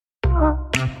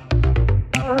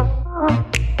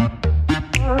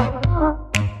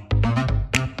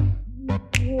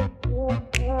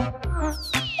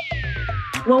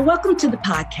Welcome to the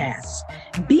podcast.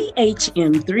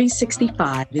 BHM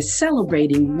 365 is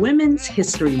celebrating Women's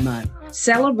History Month,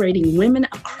 celebrating women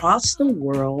across the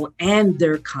world and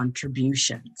their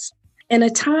contributions. In a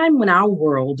time when our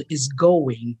world is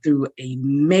going through a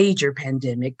major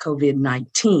pandemic,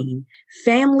 COVID-19,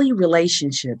 family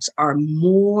relationships are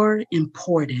more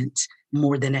important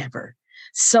more than ever.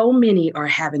 So many are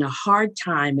having a hard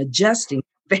time adjusting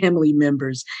family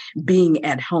members being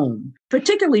at home,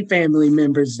 particularly family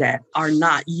members that are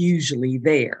not usually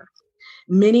there.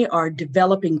 Many are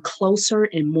developing closer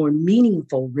and more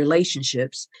meaningful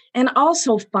relationships and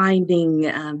also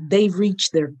finding they've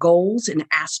reached their goals and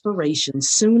aspirations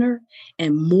sooner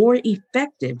and more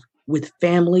effective with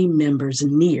family members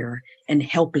near and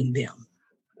helping them.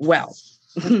 Well,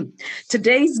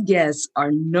 today's guests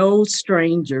are no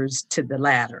strangers to the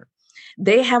latter.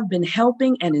 They have been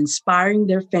helping and inspiring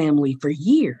their family for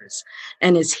years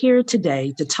and is here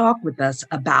today to talk with us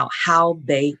about how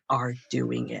they are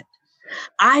doing it.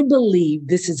 I believe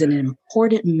this is an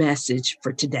important message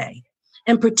for today,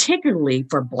 and particularly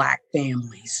for Black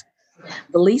families.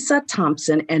 Velisa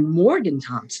Thompson and Morgan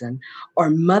Thompson are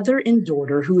mother and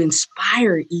daughter who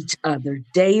inspire each other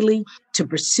daily to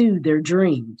pursue their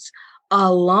dreams,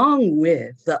 along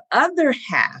with the other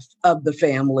half of the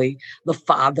family, the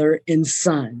father and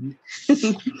son.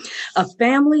 A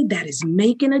family that is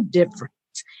making a difference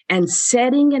and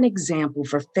setting an example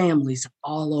for families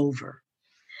all over.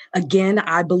 Again,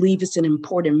 I believe it's an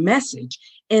important message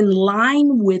in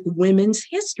line with Women's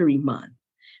History Month,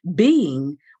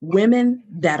 being women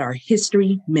that are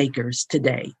history makers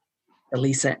today,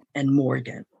 Velisa and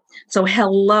Morgan. So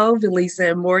hello,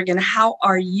 Velisa and Morgan. How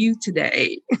are you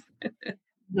today?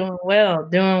 Doing well.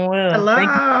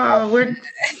 Hello, we're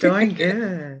doing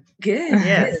good. Good.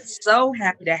 Yes. So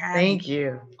happy to have Thank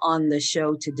you on the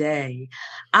show today.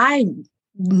 I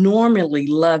normally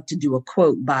love to do a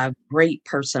quote by a great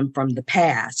person from the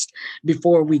past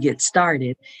before we get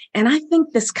started. And I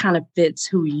think this kind of fits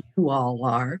who you all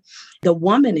are. The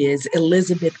woman is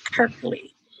Elizabeth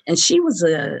Kirkley. And she was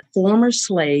a former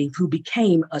slave who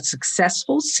became a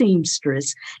successful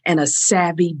seamstress and a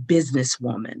savvy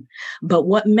businesswoman. But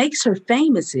what makes her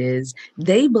famous is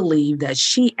they believe that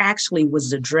she actually was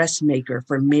the dressmaker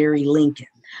for Mary Lincoln,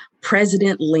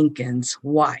 President Lincoln's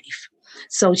wife.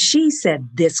 So she said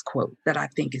this quote that I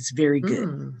think is very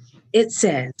good. It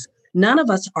says, "None of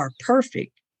us are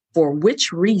perfect, for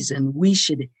which reason we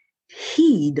should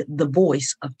heed the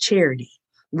voice of charity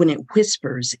when it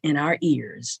whispers in our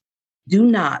ears. Do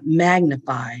not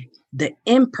magnify the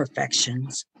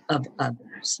imperfections of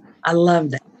others." I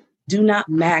love that. Do not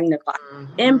magnify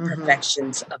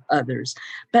imperfections of others,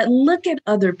 but look at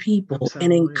other people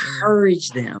and encourage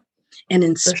them and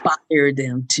inspire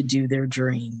them to do their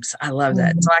dreams. I love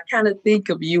that. So I kind of think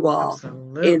of you all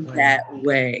in that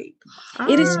way.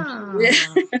 It is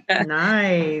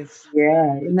nice.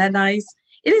 Yeah, isn't that nice?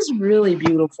 It is really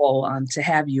beautiful to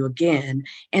have you again.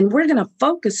 And we're going to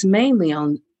focus mainly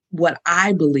on what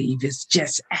I believe is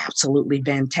just absolutely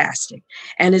fantastic.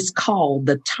 And it's called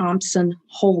the Thompson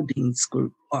Holdings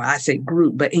Group, or I say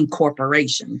group, but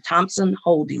incorporation, Thompson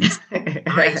Holdings.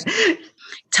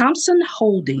 Thompson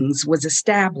Holdings was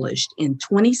established in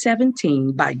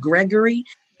 2017 by Gregory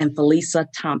and Velisa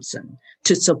Thompson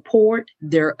to support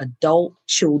their adult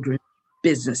children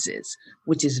businesses,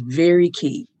 which is very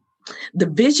key. The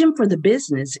vision for the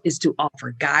business is to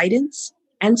offer guidance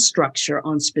and structure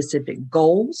on specific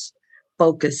goals,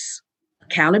 focus,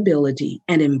 accountability,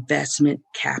 and investment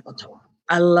capital.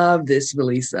 I love this,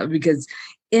 Velisa, because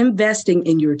investing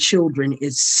in your children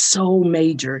is so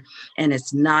major and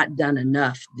it's not done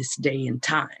enough this day and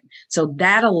time. So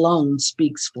that alone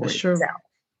speaks for itself.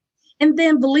 And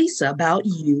then Velisa, about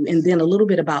you, and then a little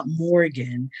bit about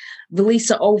Morgan.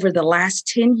 Velisa, over the last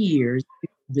 10 years,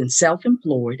 you've been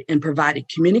self-employed and provided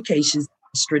communications,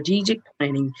 strategic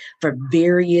planning for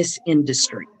various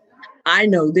industries. I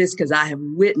know this because I have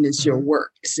witnessed your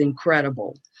work. It's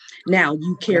incredible. Now,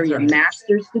 you carry a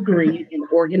master's degree in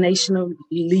organizational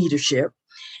leadership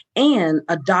and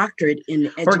a doctorate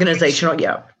in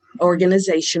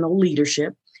organizational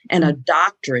leadership and a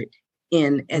doctorate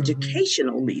in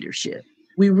educational leadership.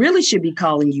 We really should be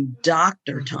calling you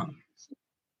Dr. Thompson.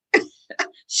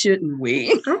 Shouldn't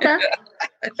we? Okay.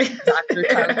 Dr.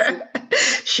 Thompson.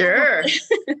 Sure.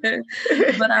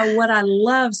 But what I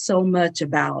love so much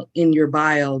about in your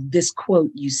bio, this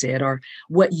quote you said, or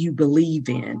what you believe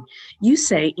in, you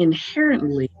say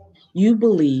inherently you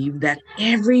believe that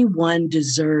everyone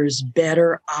deserves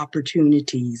better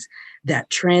opportunities that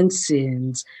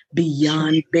transcends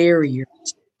beyond barriers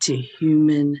to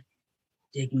human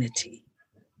dignity.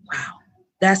 Wow.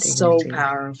 That's so Dignity. That's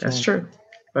powerful. true.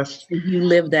 That's You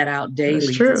live that out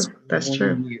daily. true. Just That's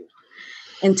true. you.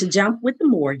 And to jump with the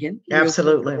Morgan, real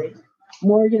Absolutely. quickly,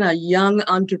 Morgan, a young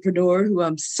entrepreneur who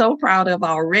I'm so proud of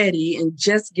already and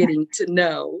just getting to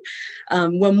know.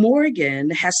 Well,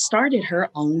 Morgan has started her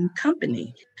own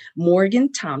company.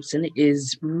 Morgan Thompson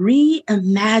is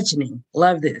reimagining,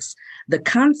 love this, the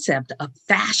concept of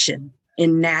fashion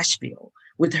in Nashville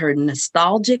with her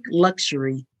nostalgic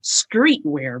luxury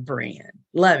streetwear brand.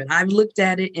 Love it. I've looked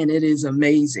at it and it is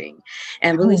amazing.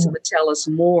 And Lisa would tell us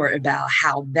more about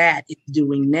how that is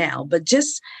doing now. But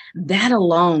just that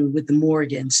alone with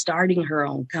Morgan starting her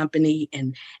own company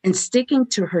and sticking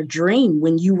to her dream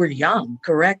when you were young,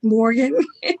 correct, Morgan?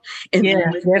 And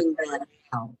living that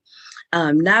out.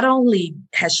 Not only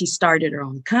has she started her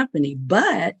own company,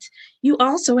 but you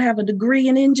also have a degree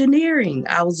in engineering.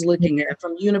 I was looking at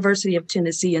from University of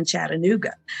Tennessee in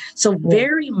Chattanooga. So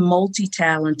very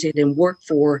multi-talented and worked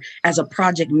for as a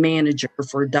project manager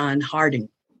for Don Harding.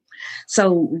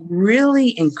 So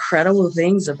really incredible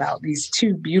things about these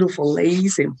two beautiful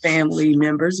ladies and family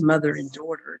members, mother and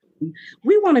daughter.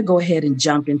 We want to go ahead and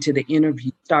jump into the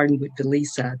interview, starting with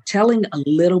Delisa, telling a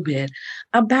little bit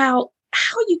about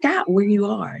how you got where you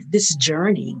are, this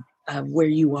journey of where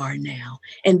you are now.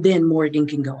 And then Morgan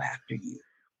can go after you.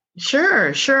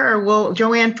 Sure. Well,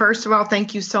 Joanne, first of all,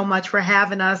 thank you so much for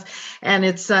having us. And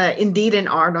it's indeed an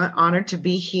honor to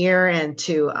be here and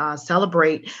to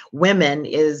celebrate women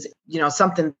is,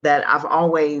 something that I've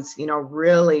always,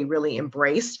 really, really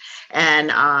embraced.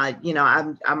 And,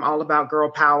 I'm all about girl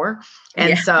power.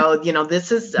 And so,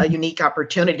 this is a unique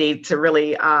opportunity to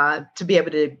really to be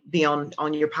able to be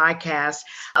on your podcast.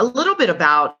 A little bit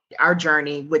about our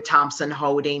journey with Thompson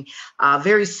Holding.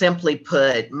 Very simply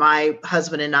put, my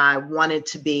husband and I wanted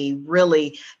to be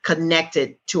really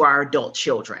connected to our adult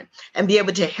children and be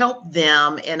able to help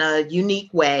them in a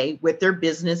unique way with their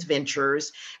business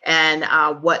ventures and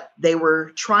what they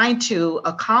were trying to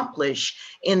accomplish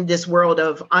in this world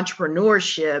of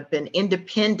entrepreneurship and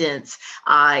independence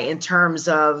in terms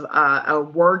of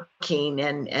working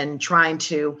and trying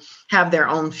to have their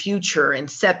own future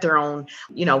and set their own,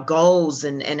 goals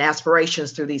and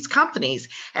aspirations through these companies.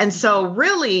 And so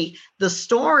really the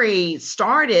story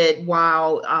started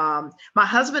while my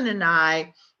husband and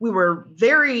I, we were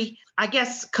very,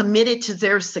 committed to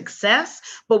their success,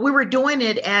 but we were doing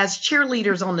it as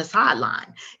cheerleaders on the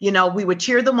sideline. We would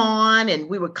cheer them on and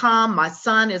we would come. My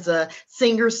son is a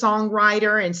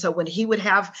singer-songwriter. And so when he would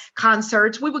have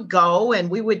concerts, we would go and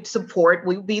we would support.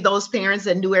 We would be those parents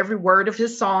that knew every word of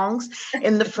his songs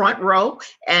in the front row.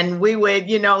 And we would,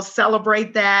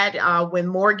 celebrate that. When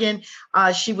Morgan,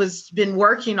 she was been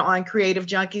working on Creative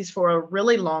Junkies for a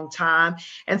really long time.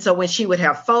 And so when she would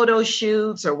have photo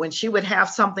shoots or when she would have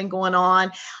something going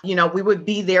on, we would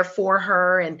be there for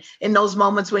her. And in those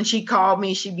moments when she called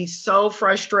me, she'd be so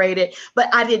frustrated,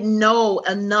 but I didn't know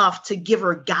enough to give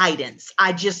her guidance.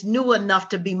 I just knew enough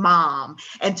to be mom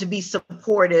and to be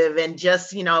supportive and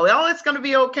just, it's going to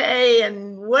be okay.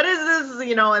 And what is this,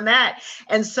 and that.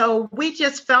 And so we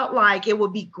just felt like it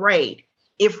would be great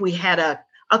if we had a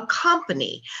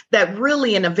company that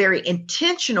really in a very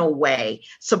intentional way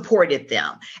supported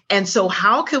them. And so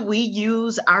how could we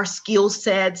use our skill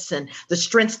sets and the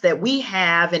strengths that we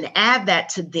have and add that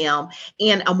to them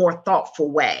in a more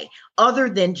thoughtful way, other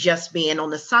than just being on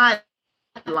the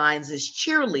sidelines as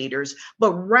cheerleaders,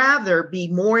 but rather be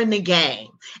more in the game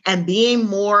and being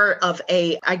more of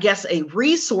a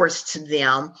resource to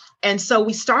them. And so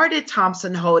we started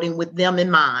Thompson Holding with them in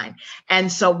mind.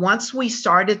 And so once we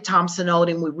started Thompson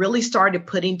Holding, we really started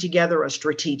putting together a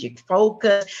strategic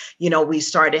focus. We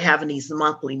started having these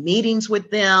monthly meetings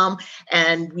with them.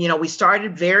 And, we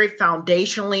started very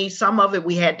foundationally. Some of it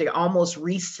we had to almost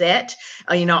reset,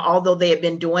 although they had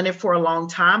been doing it for a long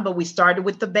time, but we started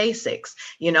with the basics.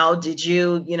 How did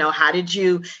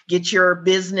you get your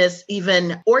business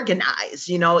even organized?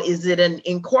 Is it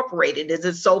incorporated? Is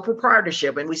it sole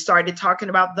proprietorship? And we started talking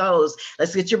about those.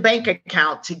 Let's get your bank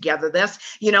account together. That's,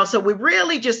 so we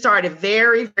really just started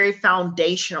very, very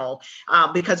foundational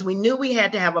because we knew we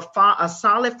had to have a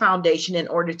solid foundation in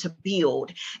order to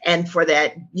build. And for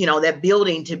that, that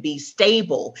building to be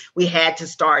stable, we had to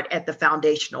start at the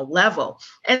foundational level.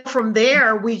 And from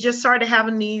there, we just started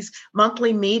having these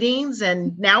monthly meetings and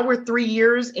And now we're 3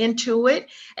 years into it.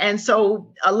 And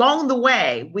so along the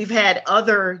way, we've had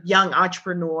other young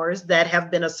entrepreneurs that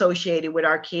have been associated with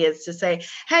our kids to say,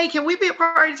 hey, can we be a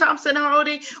part of Thompson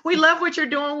Holding? We love what you're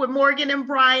doing with Morgan and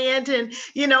Bryant. And,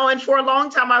 and for a long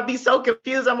time, I'd be so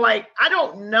confused. I'm like, I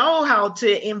don't know how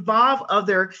to involve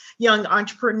other young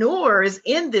entrepreneurs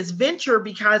in this venture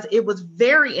because it was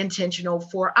very intentional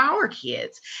for our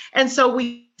kids. And so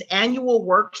we annual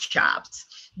workshops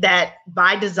that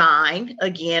by design,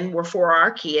 again, were for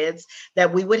our kids,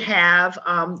 that we would have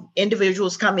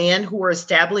individuals come in who are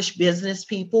established business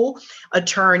people,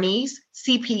 attorneys,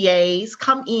 CPAs,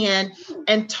 come in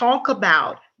and talk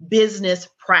about business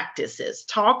practices,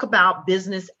 talk about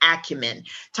business acumen,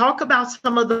 talk about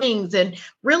some of the things. And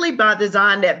really by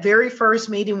design, that very first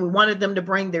meeting, we wanted them to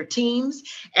bring their teams.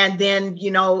 And then,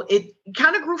 it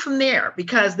kind of grew from there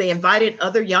because they invited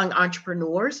other young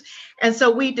entrepreneurs. And so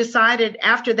we decided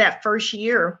after that first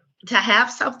year to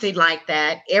have something like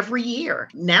that every year.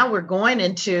 Now we're going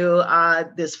into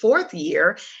this fourth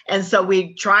year. And so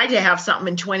we tried to have something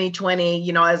in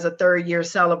 2020, as a third year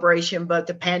celebration, but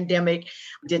the pandemic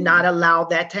did not allow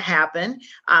that to happen.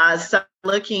 So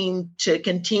looking to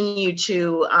continue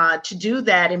to do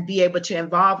that and be able to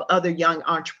involve other young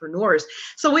entrepreneurs.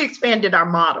 So we expanded our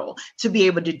model to be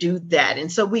able to do that.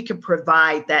 And so we can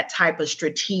provide that type of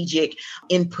strategic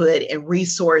input and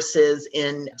resources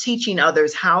in teaching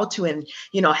others how to,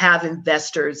 have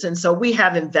investors. And so we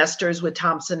have investors with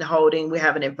Thompson Holding. We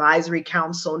have an advisory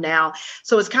council now.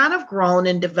 So it's kind of grown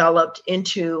and developed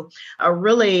into a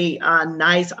really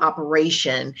nice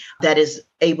operation that is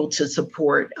able to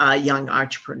support young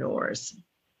entrepreneurs.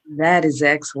 That is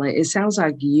excellent. It sounds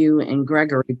like you and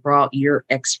Gregory brought your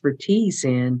expertise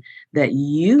in that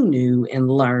you knew and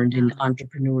learned in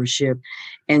entrepreneurship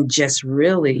and just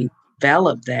really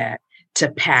developed that to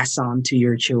pass on to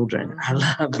your children. I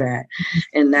love that.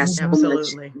 And that's so much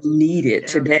needed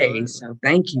today. So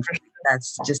thank you.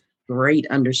 That's just a great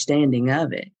understanding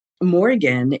of it.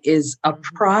 Morgan is a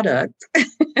product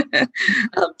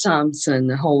of Thompson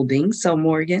Holding. So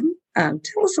Morgan,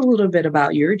 tell us a little bit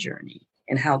about your journey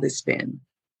and how this been.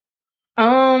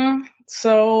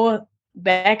 So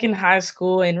back in high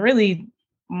school and really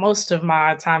most of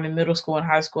my time in middle school and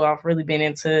high school, I've really been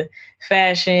into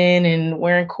fashion and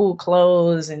wearing cool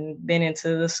clothes and been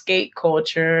into the skate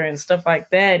culture and stuff like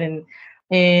that. And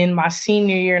in my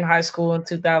senior year in high school in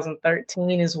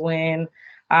 2013 is when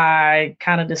I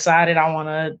kind of decided I want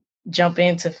to jump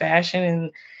into fashion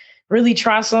and really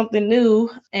try something new.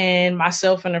 And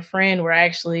myself and a friend were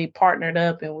actually partnered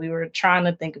up and we were trying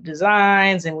to think of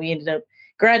designs, and we ended up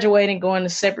graduating, going to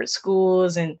separate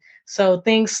schools. And so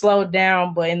things slowed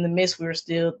down, but in the midst, we were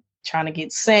still trying to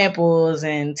get samples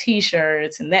and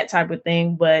t-shirts and that type of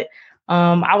thing. But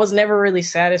I was never really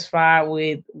satisfied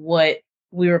with what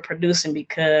we were producing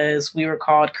because we were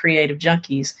called creative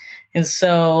junkies. And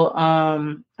so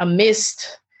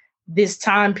amidst this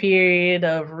time period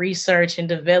of research and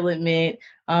development,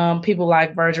 people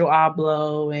like Virgil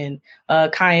Abloh and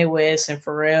Kanye West and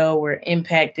Pharrell were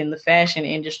impacting the fashion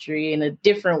industry in a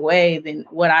different way than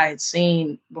what I had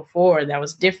seen before. That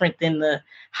was different than the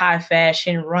high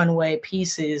fashion runway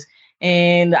pieces.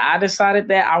 And I decided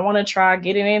that I want to try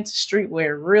getting into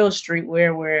streetwear, real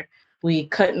streetwear, where we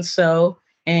cut and sew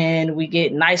and we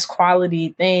get nice quality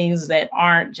things that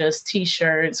aren't just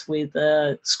t-shirts with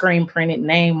a screen printed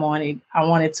name on it. I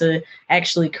wanted to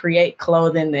actually create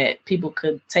clothing that people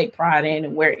could take pride in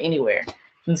and wear anywhere.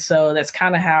 And so that's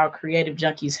kind of how Creative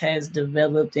Junkies has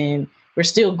developed, and we're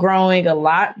still growing a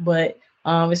lot, but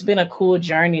it's been a cool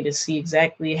journey to see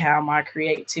exactly how my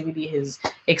creativity has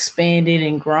expanded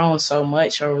and grown so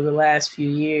much over the last few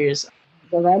years.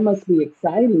 So that must be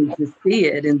exciting to see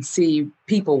it and see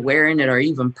people wearing it or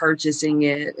even purchasing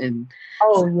it. And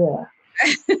yeah.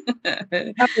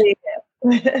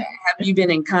 Have you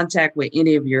been in contact with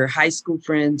any of your high school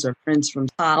friends or friends from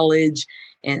college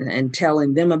and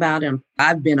telling them about them?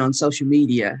 I've been on social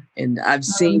media and I've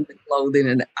seen the clothing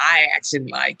and I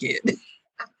actually like it.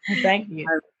 Thank you.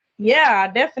 Yeah,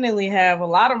 I definitely have. A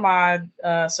lot of my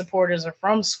supporters are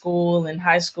from school and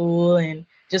high school and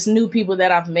just new people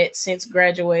that I've met since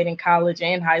graduating college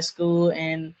and high school.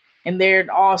 And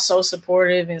they're all so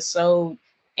supportive and so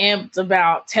amped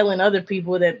about telling other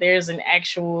people that there's an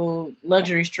actual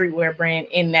luxury streetwear brand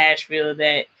in Nashville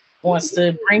that wants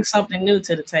to bring something new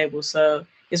to the table. So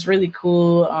it's really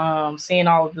cool seeing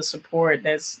all of the support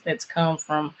that's come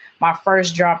from my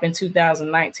first drop in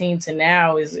 2019 to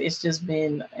now. It's just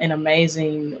been an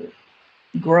amazing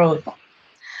growth.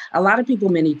 A lot of people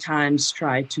many times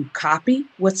try to copy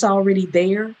what's already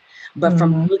there, But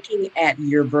from looking at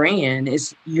your brand,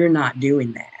 you're not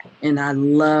doing that. And I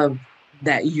love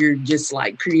that you're just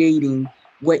like creating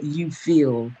what you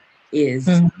feel is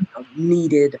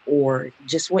needed, or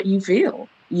just what you feel,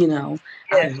 I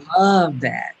Yeah. love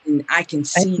that. And I can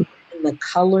see the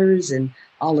colors and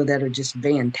all of that are just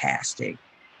fantastic.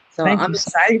 So Thank I'm you so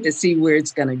excited to see where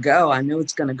it's going to go. I know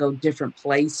it's going to go different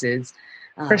places.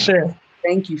 for Uh, sure.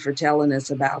 thank you for telling us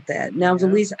about that. Now,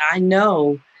 Louise, I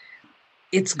know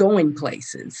it's going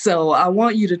places. So I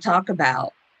want you to talk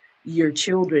about your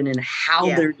children and how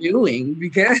they're doing,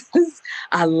 because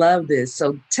I love this.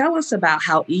 So tell us about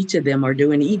how each of them are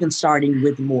doing, even starting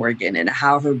with Morgan and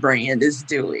how her brand is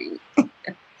doing.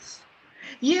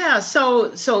 Yeah,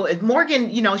 so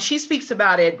Morgan, she speaks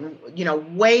about it,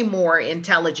 way more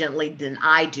intelligently than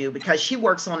I do, because she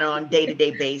works on it on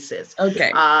day-to-day basis.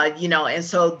 Okay. And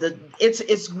so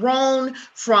it's grown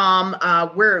from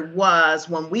where it was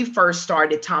when we first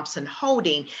started Thompson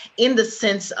Holding, in the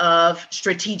sense of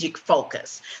strategic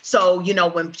focus. So,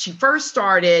 when she first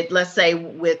started, let's say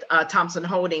with Thompson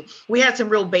Holding, we had some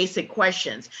real basic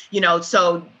questions,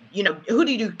 so who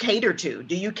do you cater to?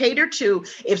 Do you cater to,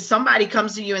 if somebody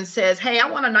comes to you and says, hey, I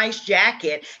want a nice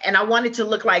jacket and I want it to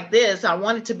look like this, I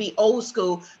want it to be old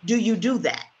school, do you do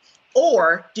that?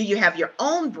 Or do you have your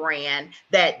own brand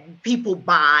that people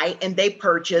buy and they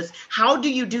purchase? How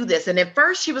do you do this? And at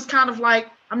first she was kind of like,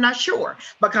 I'm not sure,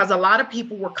 because a lot of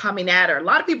people were coming at her. A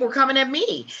lot of people were coming at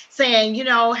me saying,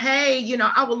 hey,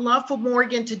 I would love for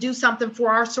Morgan to do something for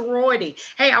our sorority.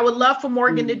 Hey, I would love for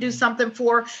Morgan to do something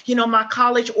for, my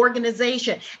college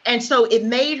organization. And so it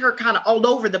made her kind of all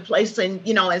over the place. And,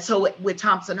 and so with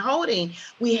Thompson Holding,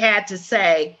 we had to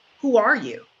say, who are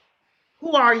you?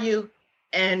 Who are you?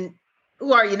 And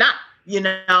who are you not?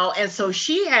 And so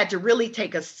she had to really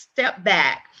take a step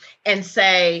back and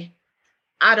say,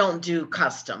 I don't do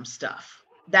custom stuff.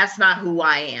 That's not who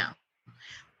I am.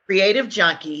 Creative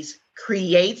Junkies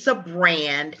creates a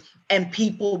brand and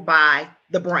people buy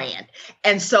the brand.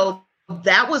 And so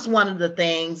that was one of the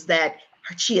things that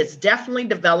she has definitely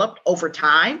developed over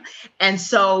time. And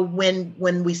so when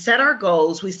we set our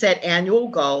goals, we set annual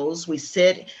goals, we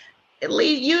set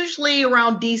usually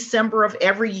around December of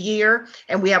every year,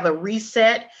 and we have a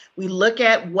reset. We look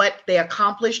at what they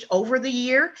accomplished over the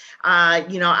year.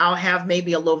 I'll have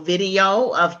maybe a little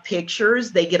video of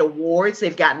pictures. They get awards.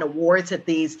 They've gotten awards at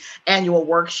these annual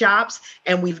workshops,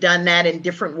 and we've done that in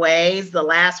different ways. The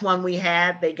last one we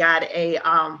had, they got a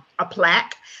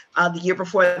plaque. The year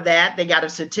before that, they got a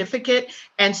certificate.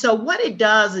 And so what it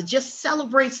does is just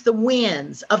celebrates the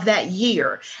wins of that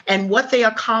year and what they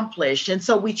accomplished. And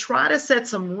so we try to set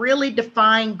some really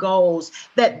defined goals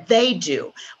that they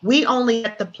do. We only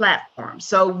get the platform.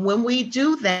 So when we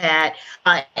do that,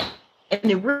 and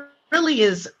it really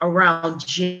is around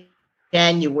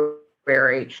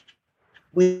January,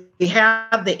 we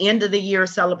have the end of the year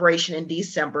celebration in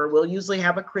December. We'll usually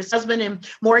have a Chris husband and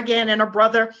Morgan and her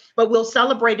brother, but we'll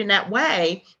celebrate in that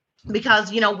way because,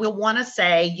 we'll want to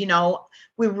say,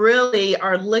 we really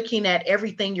are looking at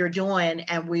everything you're doing,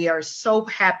 and we are so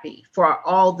happy for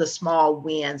all the small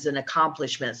wins and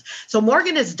accomplishments. So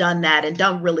Morgan has done that and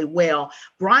done really well.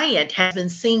 Bryant has been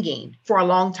singing for a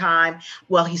long time.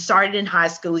 Well, he started in high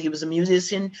school. He was a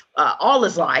musician all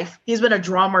his life. He's been a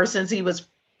drummer since he was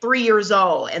 3 years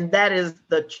old. And that is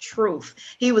the truth.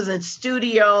 He was in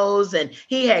studios and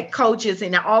he had coaches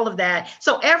and all of that.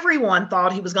 So everyone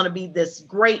thought he was going to be this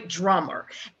great drummer.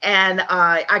 And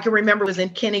I can remember it was in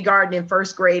kindergarten in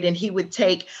first grade, and he would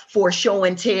take for show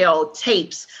and tell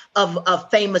tapes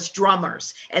of famous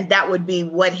drummers. And that would be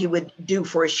what he would do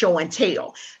for a show and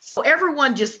tell. So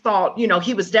everyone just thought,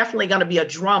 he was definitely going to be a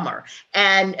drummer.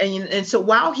 And so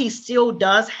while he still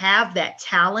does have that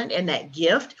talent and that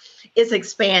gift, it's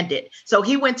expanded. So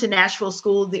he went to Nashville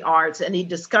School of the Arts, and he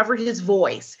discovered his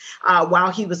voice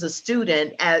while he was a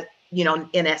student at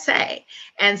NSA.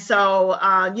 And so,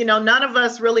 none of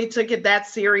us really took it that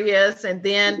serious. And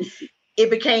then it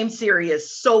became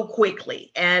serious so quickly.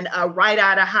 And right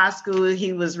out of high school,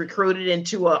 he was recruited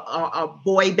into a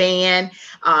boy band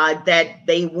that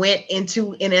they went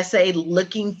into NSA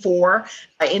looking for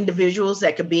individuals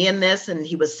that could be in this. And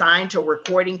he was signed to a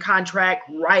recording contract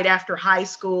right after high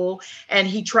school. And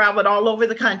he traveled all over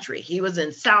the country. He was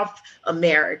in South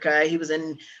America. He was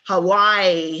in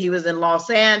Hawaii. He was in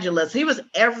Los Angeles. He was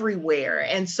everywhere.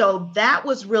 And so that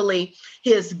was really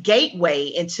his gateway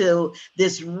into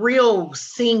this real no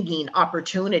singing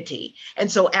opportunity.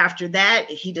 And so after that,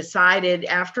 he decided,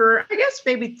 after I guess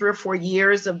maybe 3 or 4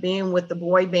 years of being with the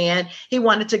boy band, he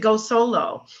wanted to go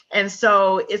solo. And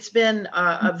so it's been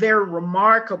a very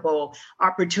remarkable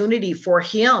opportunity for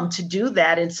him to do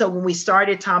that. And so when we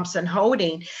started Thompson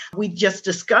Holding, we just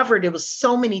discovered it was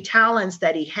so many talents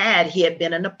that he had. He had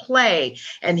been in a play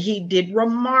and he did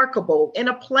remarkable in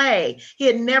a play. He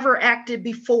had never acted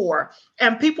before.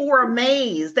 And people were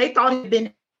amazed. They thought he'd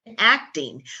been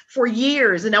acting for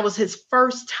years, and that was his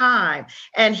first time.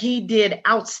 And he did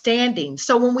outstanding.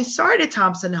 So when we started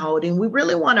Thompson Holding, we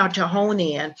really wanted to hone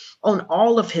in on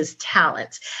all of his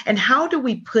talents. And how do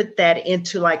we put that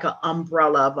into like an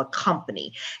umbrella of a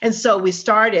company? And so we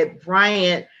started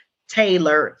Bryant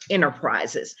Taylor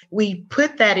Enterprises. We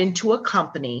put that into a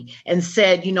company and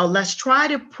said, let's try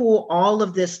to pull all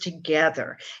of this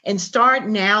together and start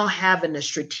now having a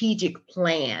strategic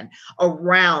plan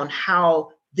around how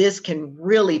this can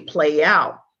really play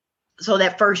out. So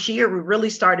that first year, we really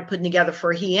started putting together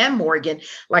for he and Morgan,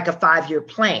 like a 5-year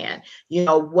plan.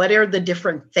 What are the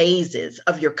different phases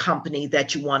of your company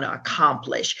that you want to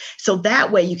accomplish? So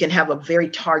that way you can have a very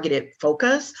targeted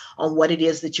focus on what it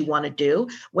is that you want to do.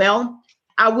 Well,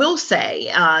 I will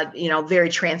say, very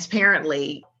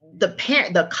transparently,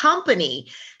 the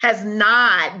company has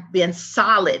not been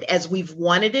solid as we've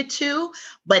wanted it to,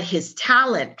 but his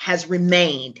talent has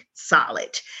remained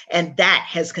solid, and that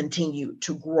has continued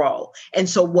to grow. And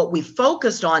so what we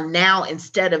focused on now,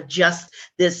 instead of just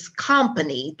this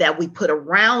company that we put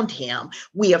around him,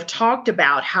 we have talked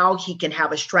about how he can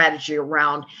have a strategy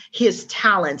around his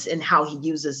talents and how he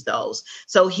uses those.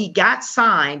 So he got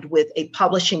signed with a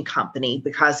publishing company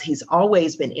because he's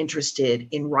always been interested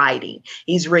in writing.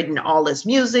 He's written all his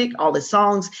music, all his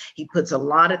songs. He puts a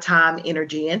lot of time,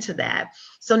 energy into that.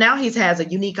 So now he has a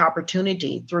unique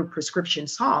opportunity through Prescription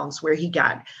Songs where he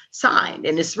got signed.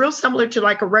 And it's real similar to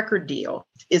like a record deal.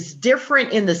 It's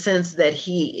different in the sense that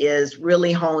he is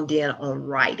really honed in on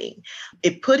writing.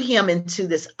 It put him into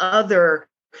this other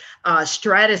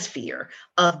stratosphere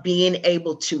of being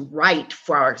able to write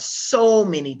for so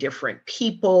many different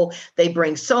people. They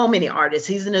bring so many artists.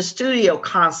 He's in a studio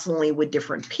constantly with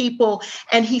different people,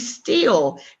 and he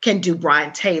still can do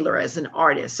Bryant Taylor as an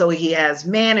artist. So he has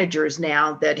managers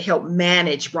now that help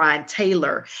manage Bryant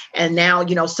Taylor. And now,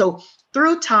 so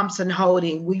through Thompson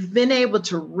Holding, we've been able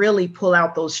to really pull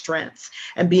out those strengths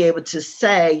and be able to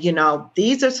say,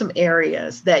 these are some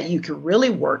areas that you can really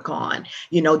work on.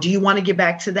 Do you want to get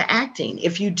back to the acting?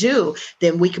 If you do,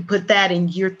 then we could put that in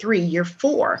year 3, year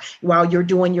 4, while you're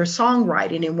doing your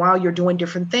songwriting and while you're doing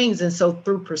different things. And so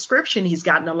through Prescription, he's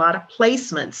gotten a lot of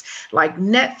placements, like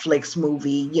Netflix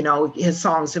movie. His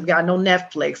songs have gotten on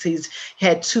Netflix. He's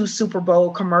had 2 Super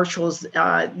Bowl commercials,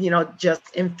 just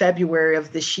in February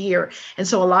of this year. And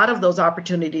so a lot of those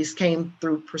opportunities came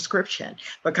through Prescription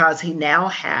because he now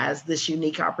has this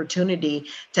unique opportunity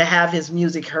to have his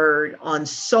music heard on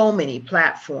so many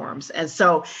platforms. And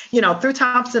so, through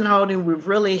Thompson Holding, we've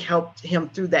really helped him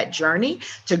through that journey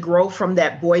to grow from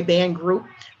that boy band group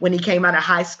when he came out of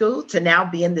high school to now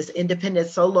being this independent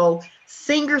solo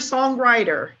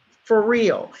singer-songwriter. For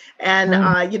real. And,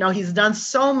 he's done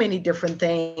so many different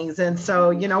things. And so,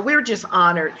 we're just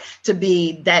honored to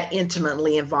be that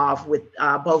intimately involved with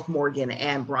both Morgan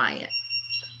and Bryant.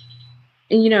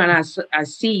 And, and I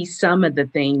see some of the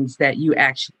things that you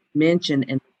actually mentioned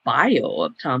in the bio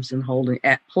of Thompson Holding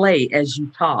at play as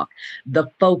you talk, the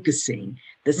focusing,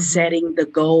 the setting the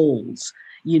goals,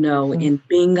 and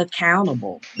being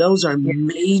accountable. Those are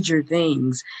major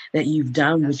things that you've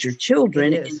done with your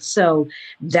children. And so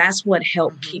that's what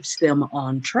keeps them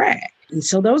on track. And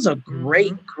so those are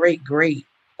great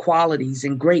qualities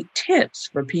and great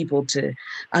tips for people to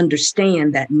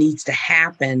understand that needs to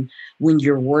happen when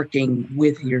you're working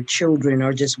with your children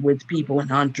or just with people in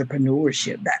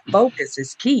entrepreneurship. That focus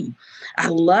is key. I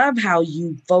love how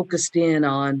you focused in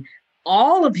on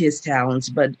all of his talents,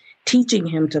 but teaching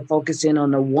him to focus in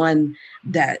on the one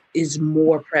that is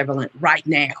more prevalent right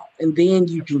now. And then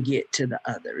you can get to the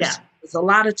others. Yeah. Because a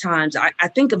lot of times I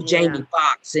think of Jamie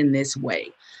Foxx in this way,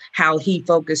 how he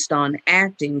focused on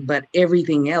acting, but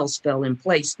everything else fell in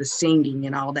place, the singing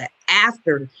and all that,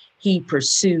 after he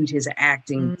pursued his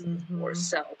acting.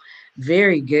 So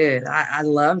very good. I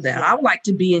love that. I would like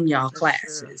to be in y'all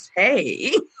classes. Sure.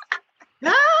 Hey.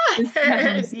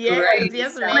 Yes,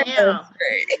 ma'am.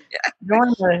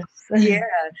 Yeah.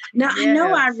 Now, I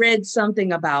know I read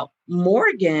something about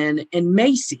Morgan and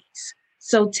Macy's.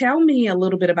 So tell me a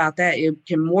little bit about that.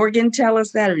 Can Morgan tell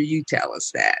us that, or you tell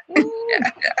us that?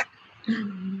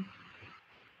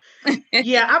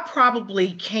 Yeah, I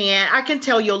probably can. I can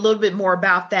tell you a little bit more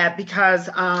about that because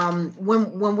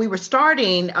when we were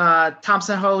starting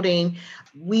Thompson Holding,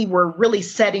 we were really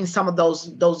setting some of those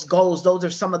goals. Those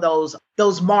are some of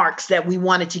those marks that we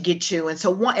wanted to get to. And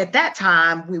so at that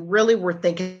time, we really were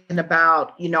thinking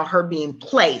about, her being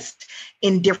placed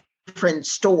in different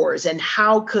stores and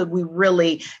how could we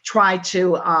really try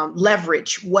to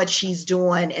leverage what she's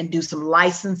doing and do some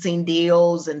licensing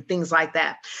deals and things like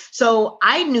that. So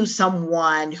I knew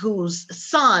someone whose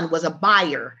son was a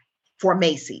buyer for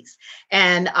Macy's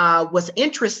and was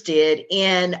interested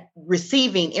in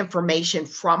receiving information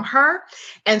from her.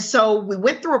 And so we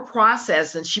went through a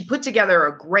process and she put together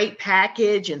a great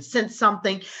package and sent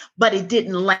something, but it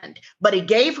didn't land. But it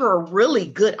gave her a really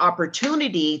good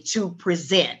opportunity to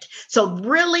present. So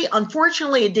really,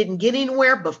 unfortunately, it didn't get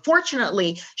anywhere, but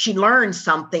fortunately, she learned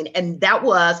something. And that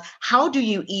was, how do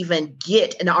you even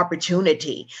get an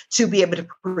opportunity to be able to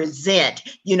present,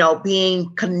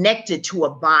 being connected to a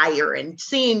buyer and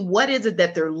seeing what is it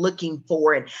that they're looking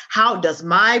for and how does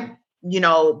my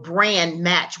brand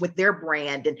match with their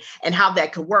brand and how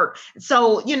that could work.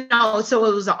 So, so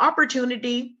it was an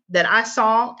opportunity that I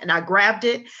saw and I grabbed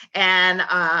it and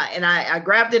I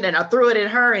grabbed it and I threw it at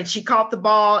her and she caught the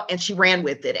ball and she ran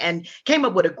with it and came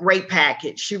up with a great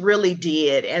package. She really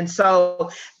did. And so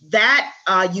that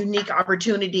unique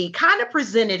opportunity kind of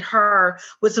presented her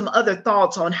with some other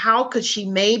thoughts on how could she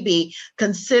maybe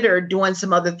consider doing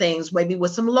some other things, maybe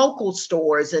with some local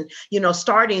stores and,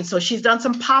 starting. So she's done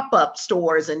some pop-up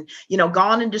stores and,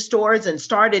 gone into stores and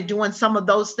started doing some of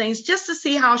those things just to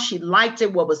see how she liked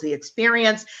it, what was the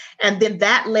experience. And then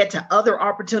that led to other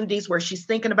opportunities where she's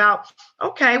thinking about,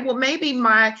 okay, well, maybe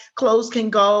my clothes can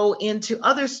go into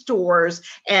other stores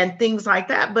and things like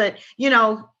that. But,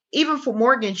 even for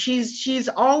Morgan, she's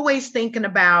always thinking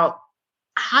about,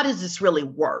 how does this really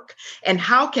work? And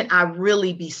how can I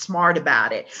really be smart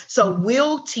about it? So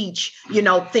we'll teach,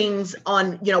 things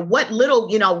on, what little,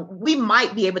 we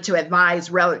might be able to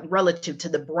advise relative to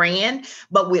the brand,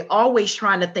 but we're always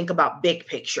trying to think about big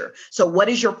picture. So what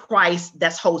is your price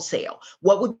that's wholesale?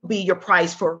 What would be your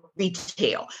price for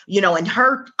retail? And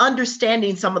her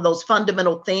understanding some of those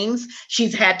fundamental things,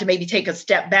 she's had to maybe take a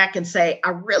step back and say,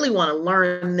 I really want to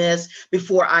learn this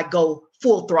before I go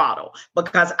full throttle,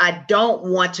 because I don't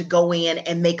want to go in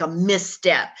and make a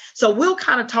misstep. So we'll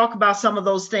kind of talk about some of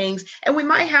those things, and we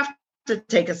might have to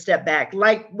take a step back,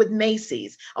 like with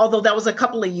Macy's. Although that was a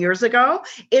couple of years ago,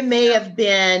 it may have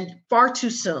been far too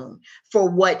soon for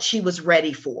what she was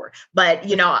ready for. But,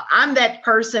 I'm that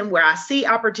person where I see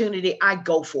opportunity, I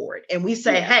go for it. And we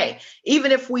say, hey,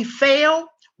 even if we fail,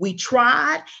 we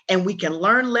tried, and we can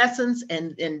learn lessons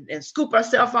and scoop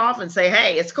ourselves off and say,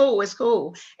 hey, it's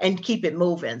cool, and keep it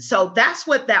moving. So that's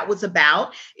what that was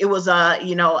about. It was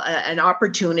an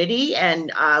opportunity,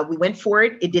 and we went for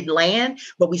it. It didn't land,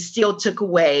 but we still took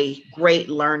away great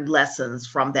learned lessons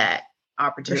from that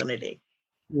opportunity.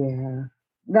 Yeah.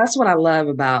 That's what I love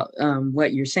about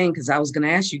what you're saying, because I was going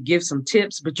to ask you, give some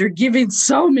tips, but you're giving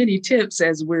so many tips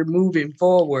as we're moving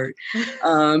forward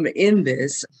in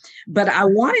this. But I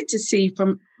wanted to see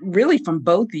from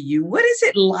both of you, what is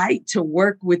it like to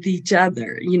work with each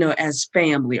other, as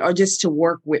family, or just to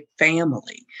work with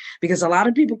family? Because a lot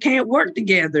of people can't work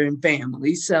together in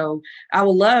family. So I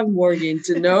would love, Morgan,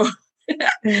 to know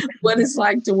what it's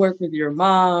like to work with your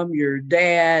mom, your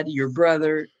dad, your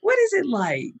brother. What is it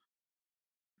like?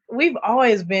 We've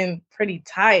always been pretty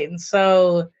tight.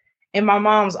 And my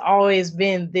mom's always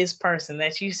been this person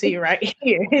that you see right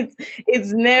here.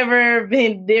 It's never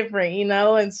been different,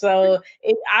 And so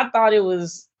I thought it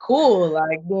was cool,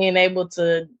 like being able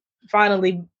to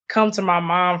finally come to my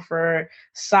mom for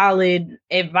solid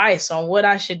advice on what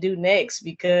I should do next,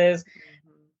 because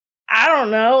I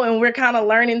don't know. And we're kind of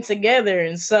learning together.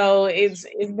 And so it's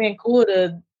been cool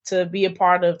to be a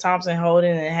part of Thompson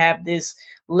Holding and have this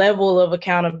level of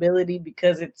accountability,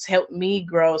 because it's helped me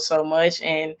grow so much.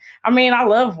 And I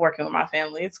love working with my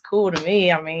family. It's cool to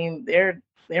me. They're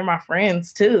my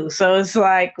friends too. So it's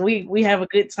like we have a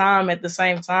good time at the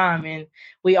same time, and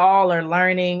we all are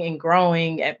learning and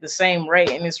growing at the same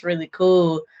rate. And it's really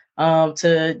cool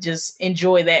to just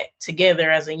enjoy that together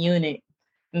as a unit.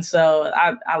 And so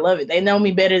I love it. They know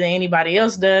me better than anybody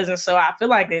else does. And so I feel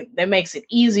like that makes it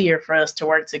easier for us to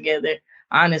work together,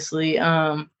 honestly.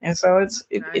 And so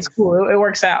it's cool. It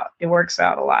works out. It works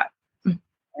out a lot.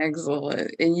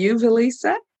 Excellent. And you,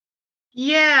 Valisa?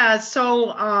 Yeah.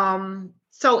 So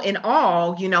in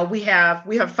all, we have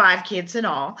 5 kids in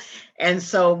all. And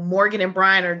so Morgan and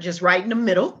Brian are just right in the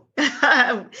middle,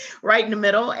 right in the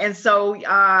middle. And so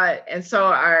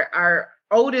our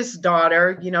oldest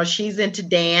daughter, she's into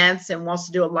dance and wants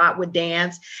to do a lot with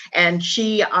dance. And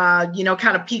she,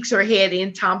 kind of peeks her head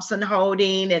in Thompson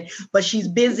Holding, but she's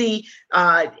busy,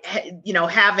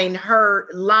 having her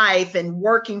life and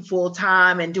working full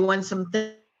time and doing some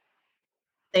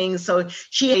things. So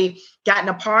she gotten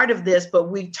a part of this, but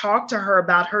we talked to her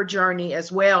about her journey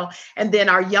as well. And then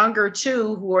our younger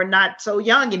two, who are not so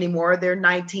young anymore, they're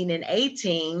 19 and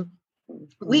 18.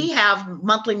 We have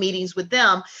monthly meetings with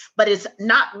them, but it's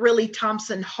not really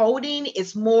Thompson Holding.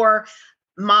 It's more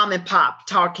mom and pop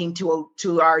talking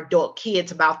to our adult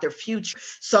kids about their future.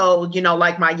 So,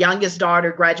 like my youngest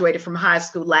daughter graduated from high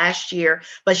school last year,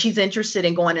 but she's interested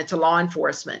in going into law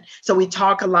enforcement. So we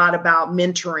talk a lot about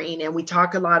mentoring, and we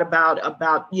talk a lot about,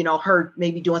 her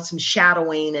maybe doing some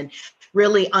shadowing and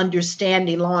really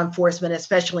understanding law enforcement,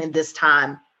 especially in this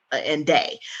time and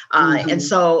day. And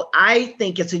so I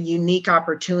think it's a unique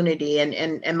opportunity.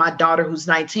 And my daughter, who's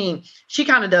 19, she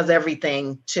kind of does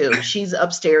everything too. She's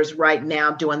upstairs right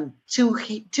now doing two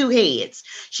heads.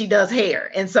 She does hair.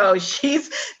 And so she's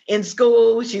in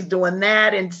school, she's doing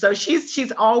that. And so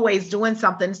she's always doing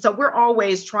something. So we're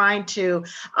always trying to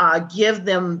give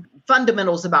them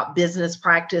fundamentals about business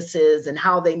practices and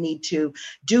how they need to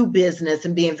do business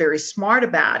and being very smart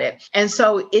about it. And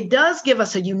so it does give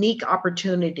us a unique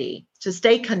opportunity to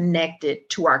stay connected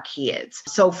to our kids.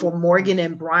 So for Morgan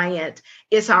and Bryant,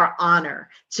 it's our honor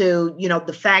to,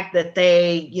 the fact that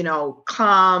they,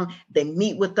 come, they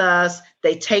meet with us,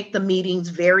 they take the meetings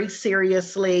very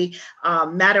seriously.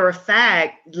 Matter of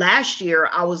fact, last year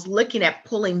I was looking at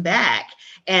pulling back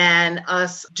and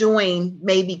us doing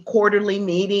maybe quarterly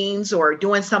meetings or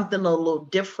doing something a little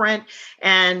different.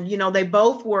 And, they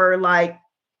both were like,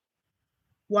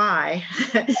 why?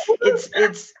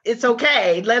 it's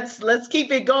okay. Let's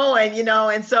keep it going,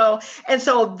 And so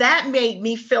that made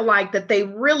me feel like that they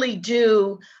really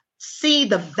do see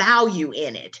the value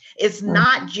in it. It's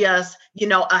not just,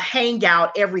 a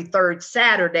hangout every third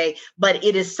Saturday, but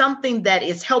it is something that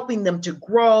is helping them to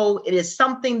grow. It is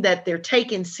something that they're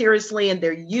taking seriously, and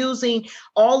they're using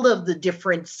all of the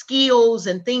different skills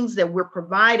and things that we're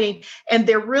providing. And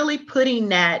they're really putting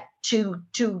that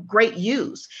to great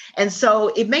use. And so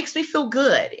it makes me feel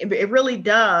good. It really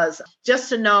does, just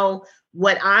to know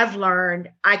what I've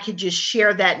learned. I could just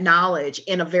share that knowledge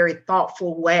in a very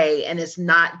thoughtful way. And it's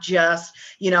not just,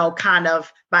 kind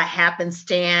of by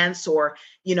happenstance or,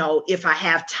 if I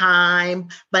have time,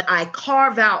 but I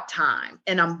carve out time,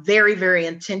 and I'm very, very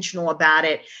intentional about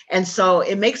it. And so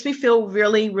it makes me feel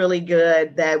really, really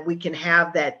good that we can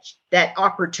have that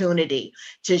opportunity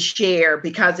to share,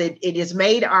 because it has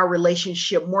made our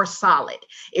relationship more solid.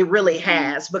 It really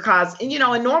has, because, in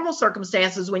normal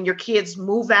circumstances, when your kids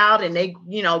move out and they,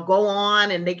 go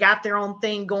on and they got their own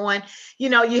thing going,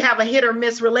 you have a hit or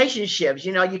miss relationships,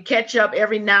 you catch up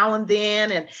every now and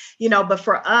then. And, but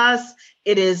for us,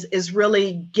 it is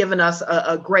really given us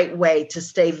a great way to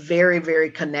stay very, very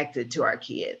connected to our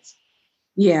kids.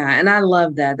 Yeah, and I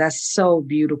love that. That's so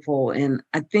beautiful. And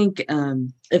I think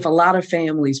if a lot of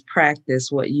families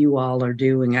practice what you all are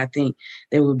doing, I think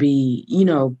there would be,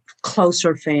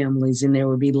 closer families, and there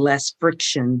would be less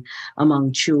friction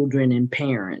among children and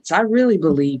parents. I really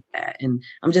believe that. And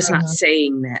I'm just not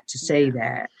saying that to say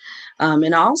that.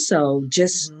 And also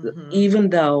just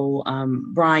even though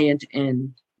Bryant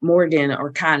and Morgan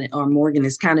Morgan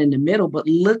is kind of in the middle, but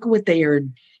look what they are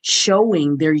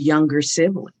showing their younger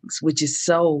siblings, which is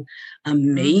so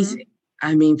amazing.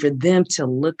 I mean, for them to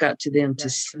look up to them, to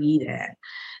see that.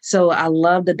 So I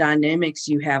love the dynamics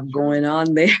you have going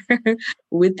on there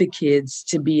with the kids,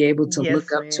 to be able to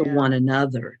look up to one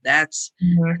another. That's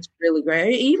really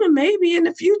great. Even maybe in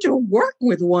the future, work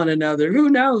with one another. Who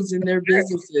knows, in their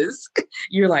businesses.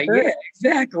 You're like, yeah,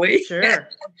 exactly. Sure.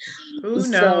 Who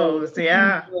knows?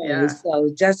 Yeah.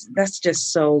 So that's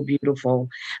just so beautiful.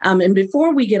 And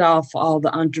before we get off all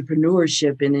the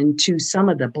entrepreneurship and into some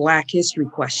of the Black history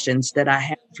questions that I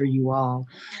have for you all,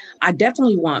 I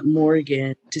definitely want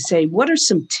Morgan to say, what are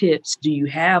some tips do you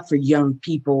have for young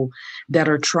people that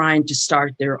are trying to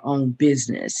start their own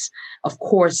business? Of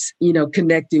course,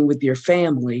 connecting with your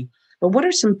family, but what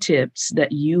are some tips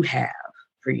that you have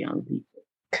for young people?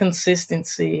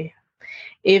 Consistency.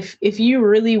 If you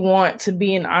really want to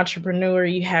be an entrepreneur,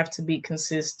 you have to be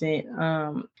consistent.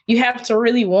 You have to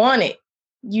really want it.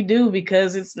 You do,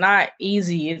 because it's not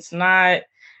easy. It's not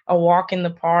a walk in the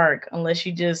park unless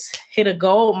you just hit a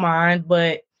gold mine.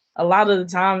 But a lot of the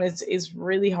time it's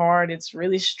really hard. It's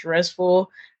really stressful,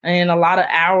 and a lot of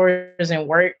hours and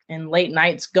work and late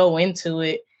nights go into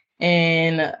it.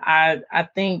 And I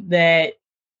think that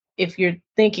if you're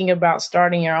thinking about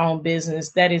starting your own business,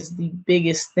 that is the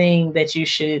biggest thing that you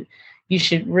should you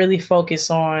should really focus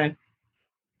on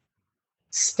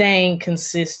staying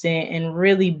consistent and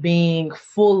really being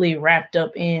fully wrapped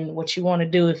up in what you want to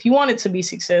do. If you want it to be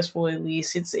successful, at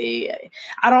least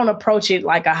I don't approach it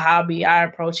like a hobby. I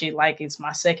approach it like it's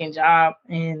my second job,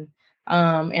 and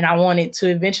I want it to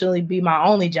eventually be my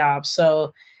only job.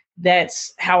 So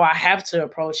that's how I have to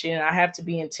approach it. And I have to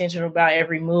be intentional about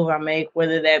every move I make,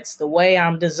 whether that's the way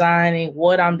I'm designing,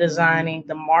 what I'm designing,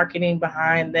 the marketing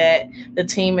behind that, the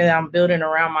team that I'm building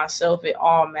around myself. It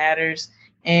all matters.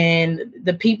 And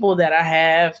the people that I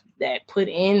have that put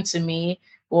into me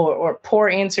or pour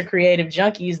into Creative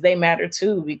Junkies, they matter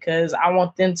too, because I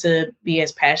want them to be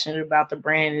as passionate about the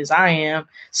brand as I am,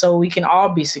 so we can all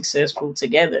be successful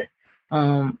together.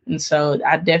 And so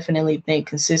I definitely think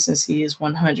consistency is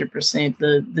 100%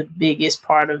 the biggest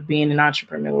part of being an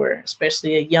entrepreneur,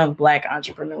 especially a young Black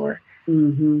entrepreneur.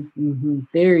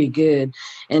 Very good.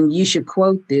 And you should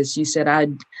quote this. You said,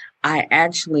 I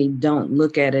actually don't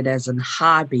look at it as a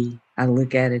hobby. I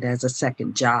look at it as a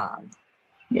second job.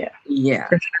 Yeah.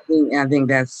 Sure. I think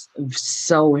that's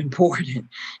so important,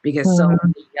 because so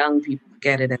many young people look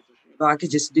at it as, well, I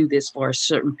could just do this for a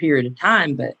certain period of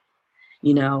time, but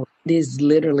it is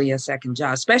literally a second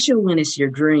job, especially when it's your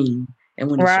dream and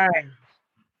when it's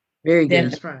very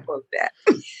good. That's right. Quote that.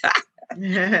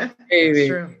 That's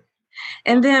true.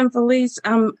 And then, Felice,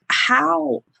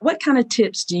 what kind of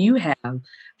tips do you have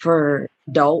for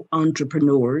adult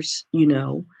entrepreneurs,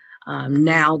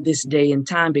 now this day and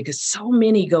time, because so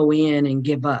many go in and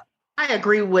give up? I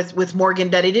agree with Morgan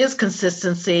that it is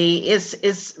consistency.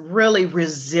 It's really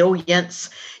resilience.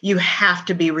 You have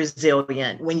to be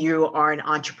resilient when you are an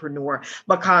entrepreneur,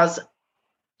 because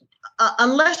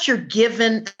unless you're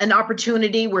given an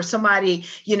opportunity where somebody,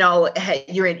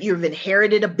 you've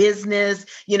inherited a business,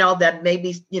 that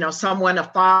maybe, someone, a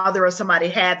father or somebody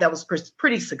had that was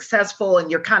pretty successful,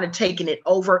 and you're kind of taking it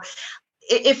over.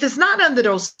 If it's not under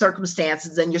those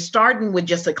circumstances and you're starting with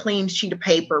just a clean sheet of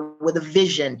paper with a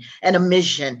vision and a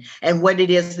mission and what it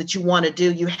is that you want to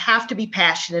do, you have to be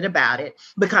passionate about it,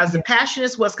 because the passion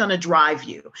is what's going to drive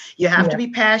you. You have to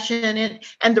be passionate,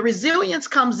 and the resilience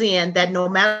comes in that no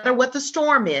matter what the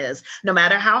storm is, no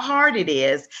matter how hard it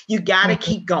is, you got to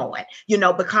keep going,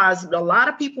 because a lot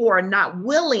of people are not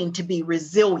willing to be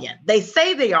resilient. They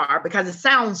say they are because it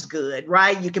sounds good,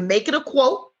 right? You can make it a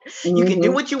quote. You can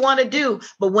do what you want to do,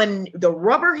 but when the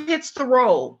rubber hits the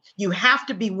road, you have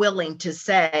to be willing to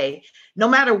say, no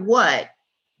matter what,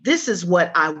 this is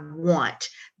what I want.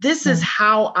 This is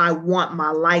how I want my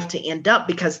life to end up,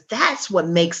 because that's what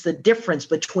makes the difference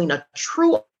between a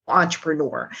true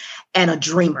entrepreneur and a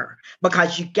dreamer,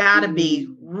 because you got to be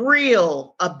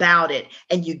real about it,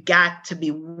 and you got to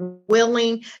be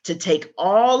willing to take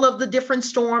all of the different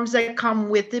storms that come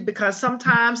with it, because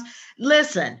sometimes,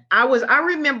 listen, I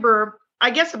remember,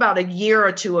 I guess about a year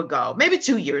or two ago, maybe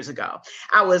 2 years ago,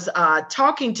 I was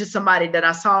talking to somebody that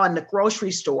I saw in the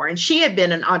grocery store, and she had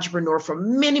been an entrepreneur for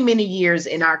many, many years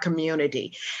in our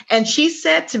community. And she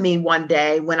said to me one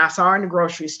day when I saw her in the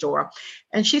grocery store,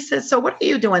 and she said, "So what are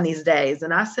you doing these days?"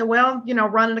 And I said, "Well,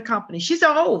 running a company." She said,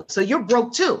 "Oh, so you're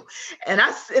broke too?" And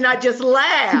I just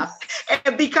laughed,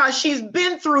 and because she's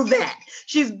been through that.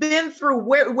 She's been through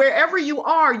wherever you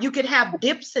are, you could have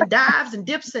dips and dives and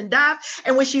dips and dives.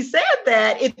 And when she said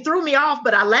that, it threw me off,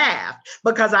 but I laughed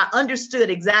because I understood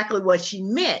exactly what she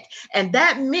meant. And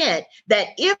that meant that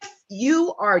if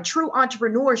you are a true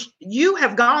entrepreneur, you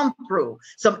have gone through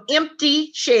some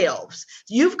empty shelves.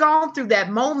 You've gone through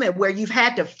that moment where you've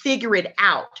had to figure it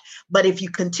out. But if you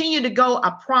continue to go,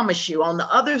 I promise you, on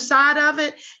the other side of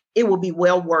it, it will be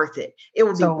well worth it. It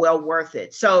will be well worth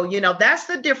it. So, that's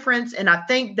the difference. And I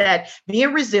think that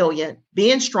being resilient,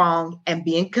 being strong, and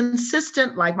being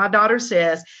consistent, like my daughter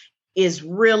says, is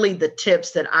really the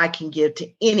tips that I can give to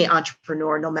any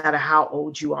entrepreneur, no matter how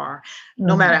old you are,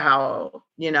 no matter how old,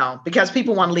 because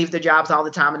people want to leave their jobs all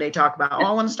the time and they talk about,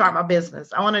 I want to start my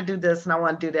business. I want to do this and I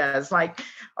want to do that. It's like,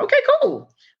 okay,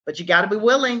 cool. But you got to be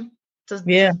willing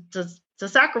to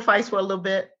sacrifice for a little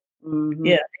bit.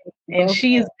 Yeah. And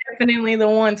she is definitely the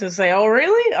one to say, "Oh,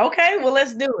 really? Okay, well,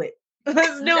 let's do it.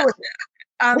 Let's do it."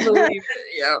 I believe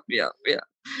it. Yeah.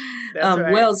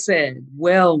 Right. Well said.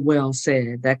 Well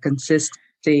said. That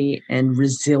consistency and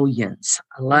resilience.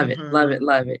 I love it. Love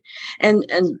it. And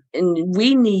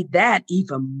we need that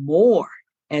even more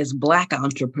as Black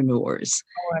entrepreneurs,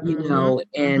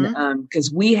 and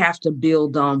because we have to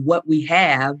build on what we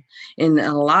have. And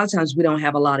a lot of times we don't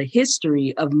have a lot of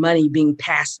history of money being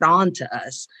passed on to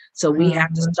us. So we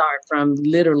have to start from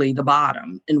literally the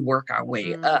bottom and work our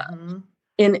way up.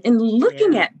 And in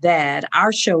looking at that,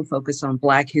 our show focused on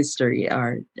Black history.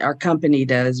 Our company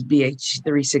does,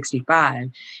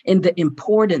 BH365, and the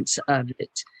importance of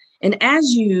it. And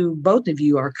as you, both of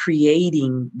you, are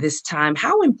creating this time,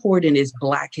 how important is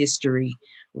Black history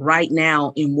right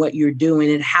now in what you're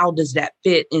doing, and how does that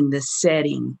fit in the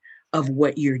setting of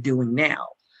what you're doing now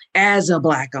as a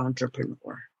Black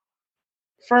entrepreneur?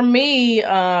 For me,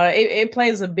 it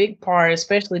plays a big part,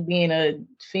 especially being a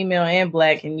female and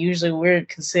Black, and usually we're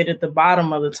considered the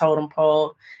bottom of the totem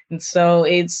pole. And so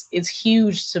it's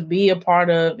huge to be a part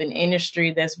of an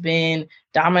industry that's been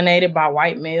dominated by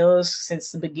white males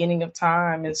since the beginning of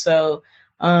time. And so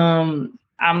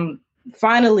I'm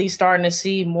finally starting to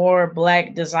see more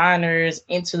Black designers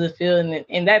into the field,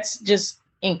 and that's just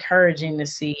encouraging to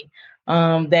see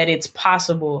that it's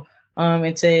possible.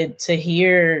 And to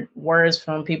hear words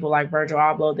from people like Virgil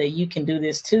Abloh that you can do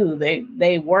this too.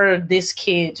 They were this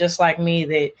kid just like me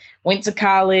that went to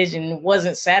college and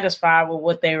wasn't satisfied with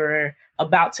what they were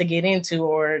about to get into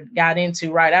or got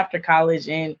into right after college,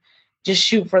 and just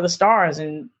shoot for the stars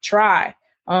and try.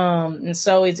 And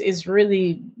so it's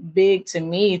really big to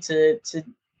me to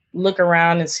look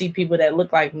around and see people that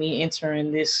look like me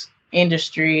entering this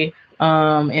industry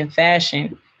in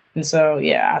fashion. And so,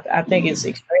 yeah, I think it's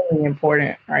extremely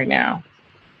important right now.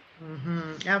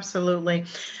 Mm-hmm. Absolutely.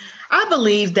 I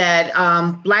believe that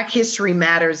Black history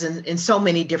matters in so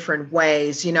many different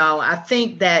ways. You know, I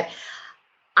think that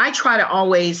I try to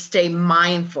always stay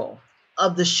mindful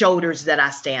of the shoulders that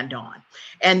I stand on.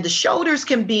 And the shoulders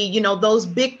can be, you know, those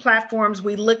big platforms.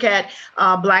 We look at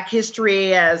Black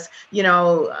history as,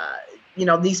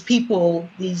 these people,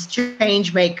 these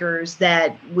change makers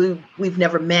that we've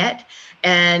never met.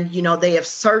 And, you know, they have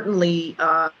certainly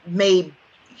made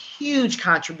huge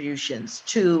contributions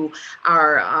to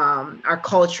our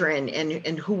culture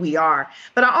and who we are.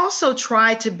 But I also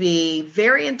try to be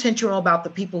very intentional about the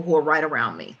people who are right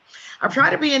around me. I try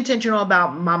to be intentional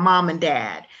about my mom and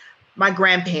dad, my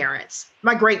grandparents,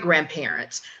 my great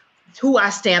grandparents, who I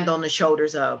stand on the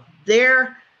shoulders of.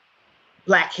 Their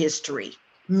Black history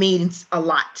means a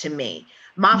lot to me.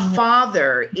 My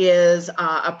father is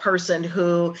a person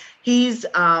who he's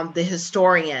the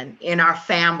historian in our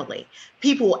family.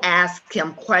 People ask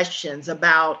him questions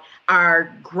about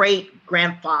our great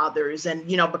grandfathers, and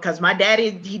because my daddy,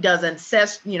 he does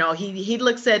ancestry. He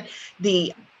looks at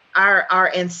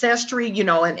our ancestry,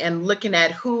 and looking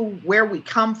at where we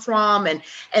come from.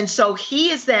 And so he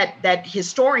is that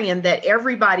historian that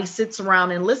everybody sits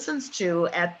around and listens to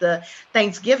at the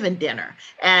Thanksgiving dinner.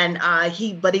 And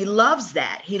he loves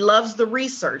that. He loves the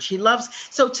research.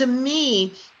 So to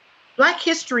me, Black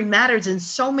history matters in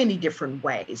so many different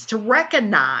ways, to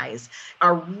recognize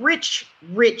our rich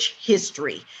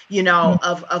history,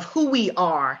 of who we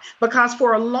are, because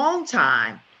for a long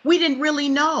time, we didn't really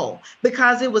know,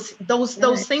 because it was those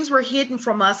things were hidden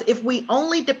from us if we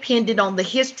only depended on the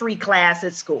history class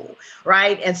at school,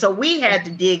 right? And so we had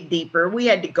to dig deeper. We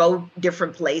had to go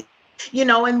different places,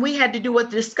 and we had to do a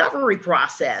discovery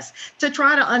process to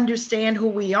try to understand who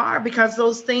we are, because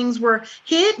those things were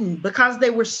hidden because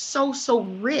they were so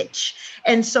rich.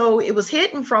 And so it was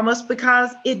hidden from us because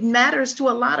it matters to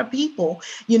a lot of people,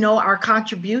 our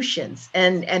contributions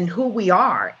and who we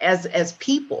are as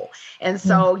people. And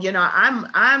so,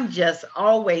 I'm just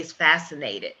always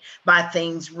fascinated by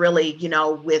things really,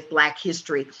 with Black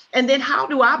history. And then how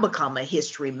do I become a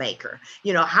history maker?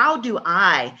 How do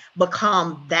I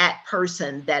become that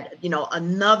person that,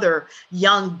 another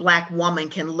young Black woman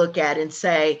can look at and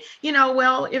say,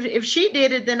 well, if she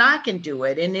did it, then I can do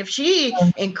it. And if she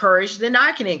encouraged, then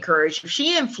I can encourage. If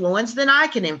she influenced, then I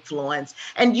can influence.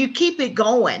 And you keep it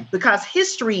going, because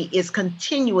history is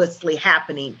continuously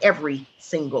happening every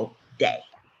single day.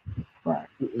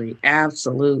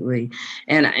 Absolutely.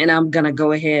 And I'm going to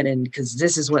go ahead, and because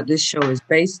this is what this show is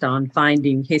based on,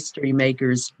 finding history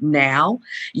makers now.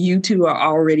 You two are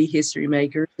already history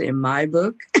makers in my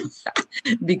book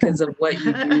because of what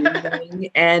you're doing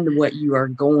and what you are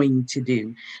going to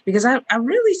do. Because I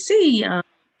really see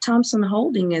Thompson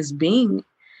Holding as being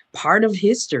part of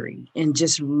history and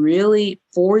just really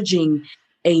forging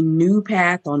a new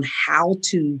path on how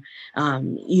to,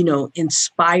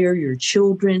 inspire your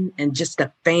children and just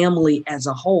the family as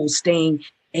a whole, staying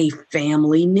a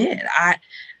family knit.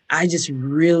 I just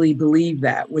really believe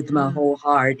that with my whole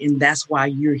heart. And that's why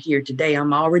you're here today.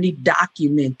 I'm already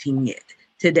documenting it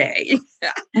today.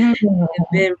 And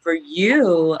then for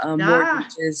you, Morgan,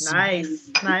 just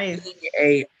nice.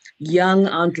 A young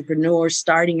entrepreneur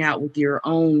starting out with your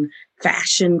own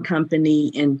fashion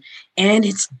company, and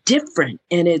it's different,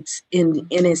 and it's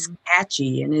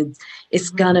catchy, and it's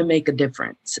gonna make a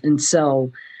difference. And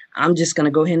so I'm just going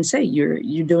to go ahead and say you're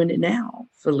doing it now,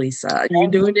 Felisa. You're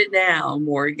doing it now,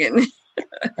 Morgan.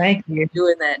 Thank you.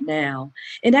 Doing that now.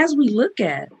 And as we look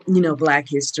at, Black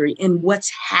history and what's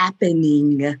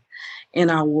happening in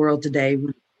our world today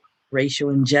with racial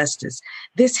injustice,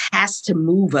 this has to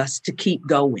move us to keep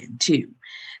going too.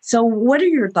 So what are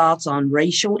your thoughts on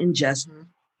racial injustice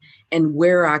and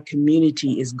where our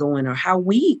community is going, or how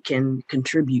we can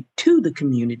contribute to the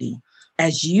community,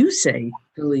 as you say,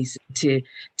 Felisa, to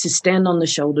stand on the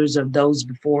shoulders of those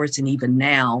before us and even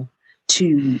now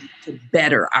to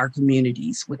better our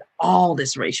communities with all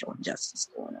this racial injustice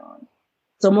going on?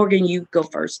 So Morgan, you go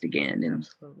first again.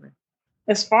 Absolutely.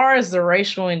 As far as the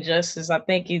racial injustice, I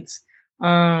think it's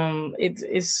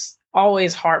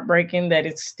always heartbreaking that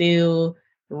it's still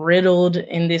riddled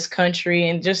in this country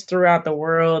and just throughout the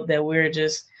world, that we're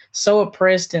just so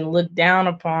oppressed and looked down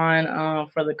upon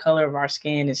for the color of our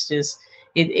skin. It's just,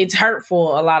 it's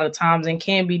hurtful a lot of times and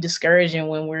can be discouraging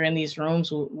when we're in these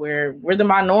rooms where we're the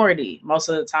minority most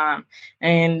of the time.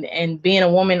 And being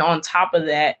a woman on top of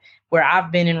that, where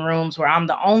I've been in rooms where I'm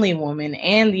the only woman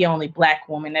and the only Black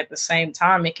woman at the same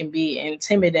time, it can be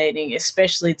intimidating,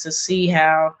 especially to see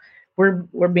how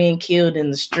we're being killed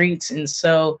in the streets. And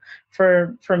so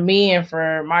for me and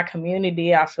for my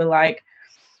community, I feel like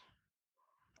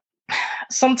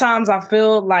sometimes I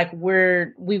feel like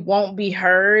we won't be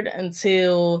heard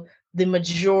until the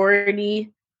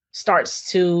majority starts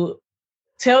to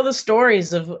tell the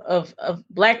stories of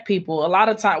Black people. A lot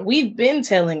of time we've been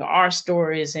telling our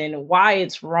stories and why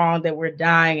it's wrong that we're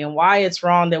dying and why it's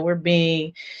wrong that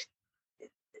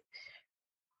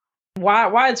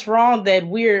why it's wrong that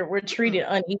we're treated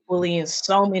unequally in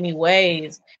so many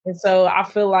ways. And so I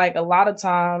feel like a lot of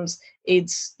times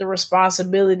it's the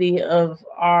responsibility of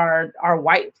our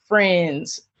white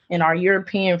friends and our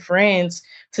European friends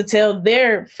to tell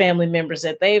their family members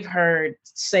that they've heard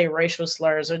say racial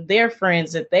slurs, or their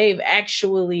friends that they've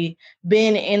actually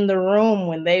been in the room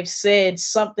when they've said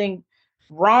something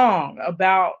wrong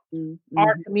about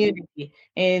our community.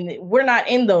 And we're not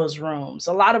in those rooms.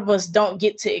 A lot of us don't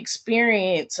get to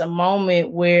experience a moment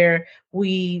where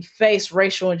we face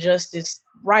racial injustice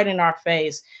right in our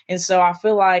face. And so I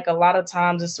feel like a lot of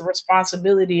times it's the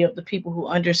responsibility of the people who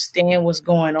understand what's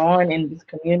going on in the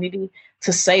community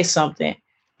to say something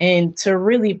and to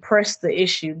really press the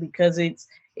issue, because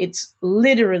it's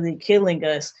literally killing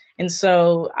us. And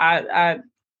so I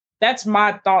that's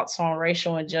my thoughts on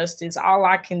racial injustice. All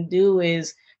I can do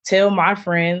is tell my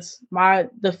friends,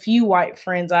 the few white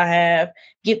friends I have,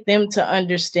 get them to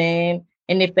understand.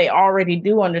 And if they already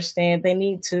do understand, they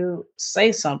need to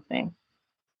say something.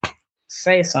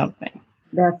 Say something.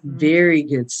 That's very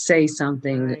good. Say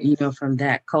something, from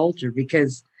that culture,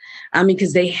 because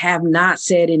they have not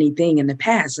said anything in the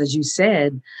past, as you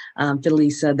said,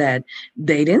 Felisa, that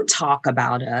they didn't talk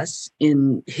about us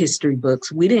in history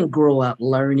books. We didn't grow up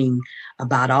learning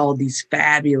about all these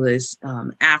fabulous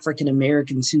African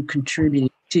Americans who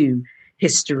contributed to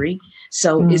history.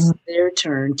 So it's their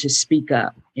turn to speak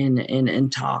up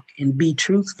and talk and be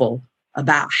truthful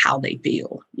about how they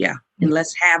feel. Yeah. And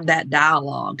let's have that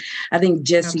dialogue. I think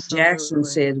Jesse Jackson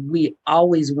said, we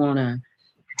always want to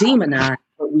demonize,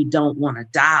 but we don't want to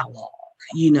dialogue,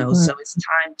 so it's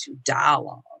time to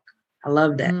dialogue. I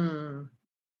love that.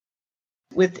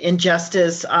 With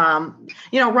injustice,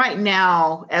 right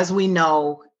now, as we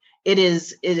know, it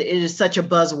is such a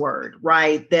buzzword,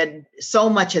 right? That so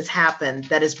much has happened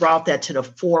that has brought that to the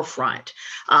forefront,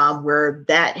 where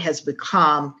that has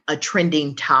become a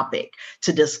trending topic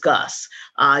to discuss.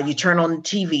 You turn on the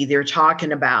TV, they're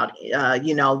talking about,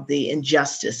 the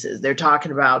injustices. They're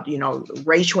talking about,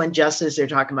 racial injustice. They're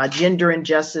talking about gender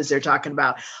injustice. They're talking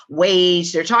about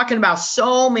wage. They're talking about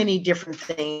so many different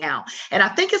things now. And I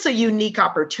think it's a unique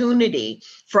opportunity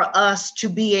for us to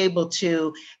be able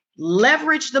to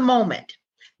leverage the moment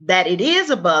that it is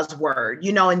a buzzword,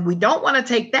 and we don't want to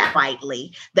take that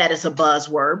lightly, that it's a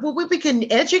buzzword. But we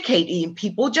can educate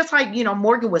people, just like,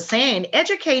 Morgan was saying,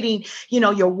 educating,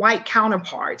 your white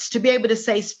counterparts to be able to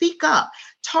say, speak up,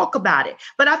 talk about it.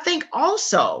 But I think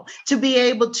also to be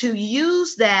able to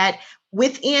use that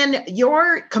within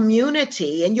your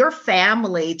community and your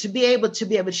family, to be able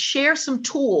to share some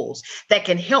tools that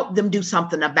can help them do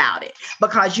something about it.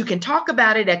 Because you can talk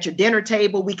about it at your dinner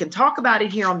table. We can talk about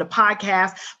it here on the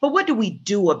podcast, but what do we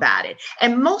do about it?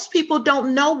 And most people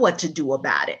don't know what to do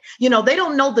about it. They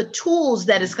don't know the tools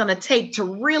that it's going to take to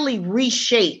really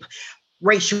reshape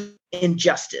racial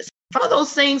injustice. Some of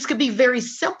those things could be very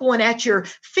simple and at your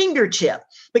fingertip,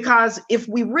 because if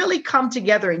we really come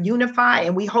together and unify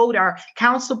and we hold our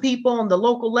council people on the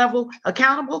local level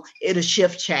accountable, it'll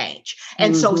shift change.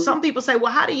 And so some people say,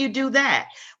 well, how do you do that?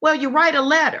 Well, you write a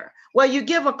letter. Well, you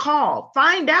give a call,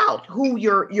 find out who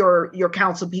your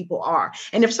council people are.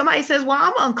 And if somebody says, well,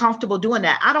 I'm uncomfortable doing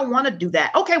that, I don't want to do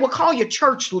that. Okay, well, call your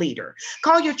church leader,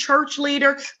 call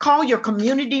your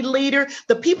community leader,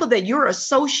 the people that you're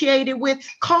associated with,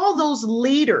 call those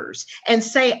leaders and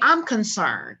say, I'm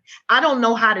concerned. I don't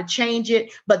know how to change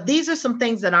it, but these are some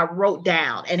things that I wrote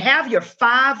down, and have your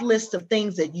 5 list of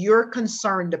things that you're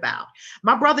concerned about.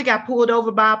 My brother got pulled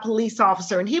over by a police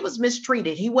officer and he was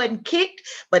mistreated. He wasn't kicked,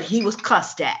 but he was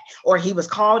cussed at, or he was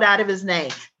called out of his name.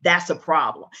 That's a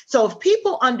problem. So if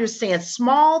people understand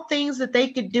small things that they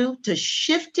could do to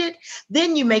shift it,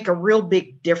 then you make a real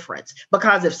big difference.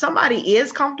 Because if somebody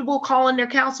is comfortable calling their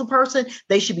council person,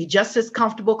 they should be just as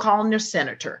comfortable calling their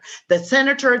senator. The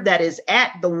senator that is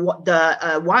at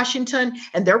the Washington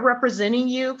and they're representing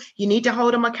you, you need to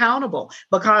hold them accountable.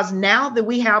 Because now that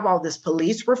we have all this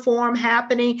police reform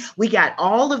happening, we got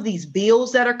all of these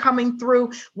bills that are coming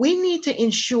through, we need to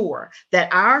ensure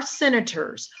that our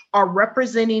senators are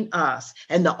representing us.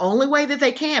 And the only way that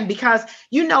they can, because,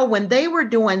 when they were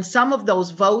doing some of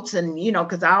those votes and,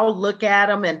 because I'll look at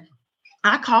them, and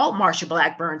I called Marsha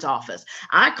Blackburn's office.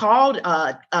 I called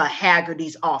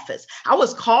Haggerty's office. I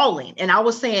was calling and I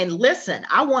was saying, listen,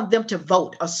 I want them to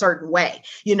vote a certain way.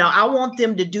 I want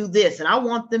them to do this and I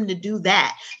want them to do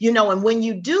that. And when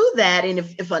you do that, and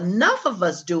if enough of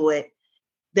us do it,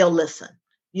 they'll listen.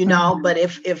 But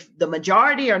if the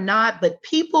majority are not, but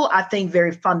people, I think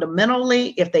very fundamentally,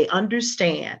 if they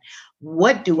understand,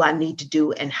 what do I need to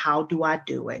do and how do I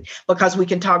do it? Because we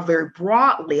can talk very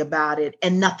broadly about it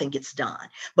and nothing gets done,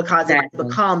 because it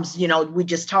becomes, we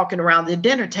just talking around the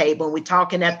dinner table and we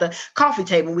talking at the coffee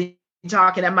table. We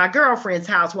talking at my girlfriend's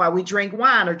house while we drink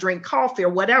wine or drink coffee or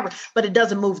whatever, but it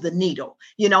doesn't move the needle,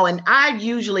 and I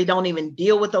usually don't even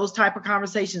deal with those type of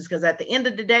conversations, because at the end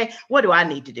of the day, what do I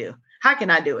need to do? How can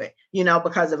I do it?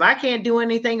 Because if I can't do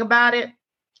anything about it,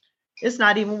 it's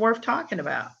not even worth talking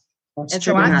about. That's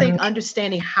true. So I think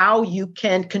understanding how you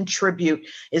can contribute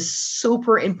is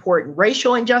super important.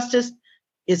 Racial injustice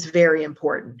is very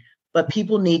important, but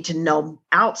people need to know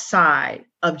outside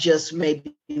of just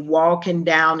maybe walking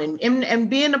down and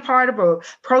being a part of a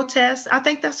protest. I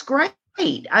think that's great.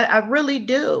 I really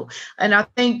do. And I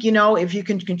think, if you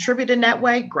can contribute in that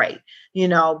way, great,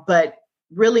 but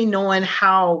really knowing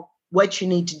what you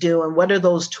need to do and what are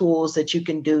those tools that you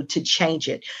can do to change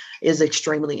it is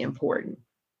extremely important.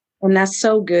 And that's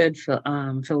so good,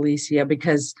 Felicia,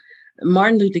 because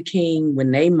Martin Luther King,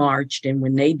 when they marched and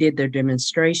when they did their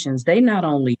demonstrations, they not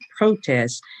only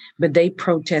protest, but they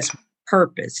protest with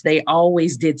purpose. They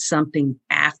always did something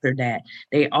after that.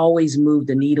 They always moved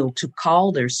the needle to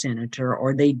call their senator,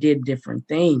 or they did different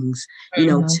things,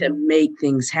 to make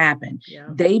things happen. Yeah.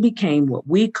 They became what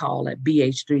we call at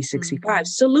BH365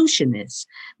 solutionists.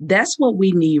 That's what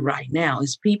we need right now,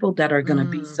 is people that are going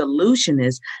to be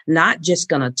solutionists, not just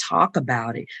going to talk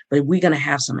about it, but we're going to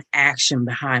have some action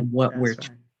behind what we're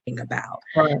talking about.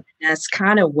 Right. That's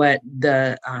kind of what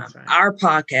our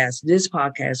podcast, this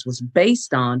podcast, was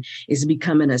based on, is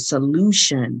becoming a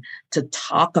solution to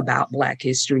talk about Black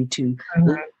history, to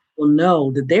let people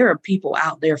know that there are people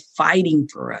out there fighting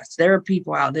for us. There are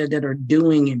people out there that are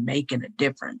doing and making a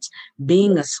difference.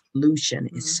 Being a solution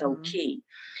is so key.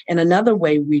 And another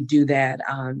way we do that,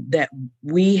 that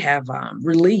we have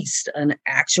released an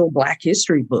actual Black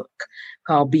history book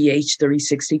called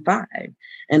BH365,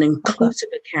 an inclusive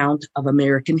account of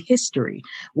American history,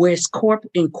 where it's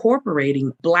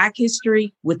incorporating Black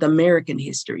history with American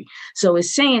history. So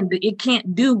it's saying that it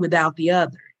can't do without the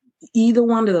other. Either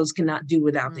one of those cannot do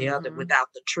without the other, without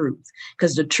the truth.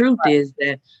 Because the truth is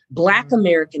that Black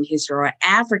American history or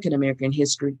African American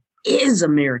history is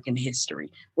American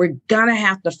history. We're going to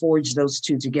have to forge those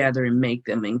two together and make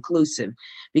them inclusive,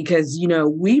 because,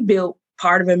 we built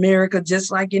part of America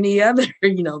just like any other,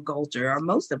 culture, or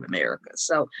most of America.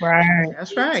 So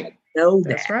that's right. Know that.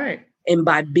 That's right. And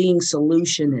by being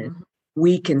solutionist,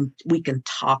 we can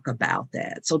talk about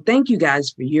that. So thank you guys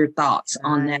for your thoughts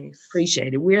on that.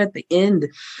 Appreciate it. We're at the end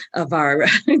of our,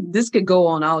 this could go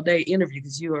on all day interview,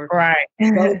 because you are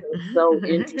so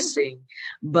interesting.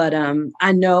 But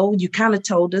I know you kind of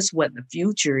told us what the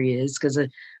future is, because I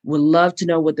would love to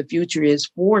know what the future is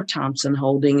for Thompson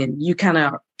Holding. And you kind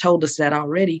of told us that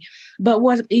already. But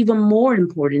what's even more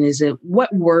important is that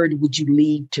what word would you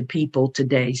leave to people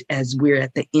today as we're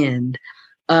at the end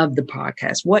of the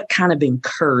podcast? What kind of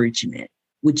encouragement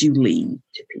would you leave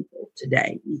to people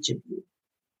today, each of you?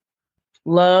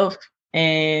 love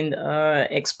and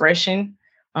expression.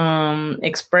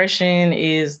 Expression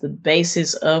is the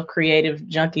basis of Creative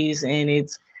Junkies, and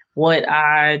it's what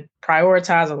I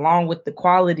prioritize along with the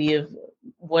quality of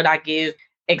what I give.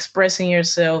 Expressing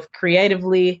yourself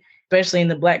creatively, especially in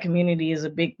the Black community, is a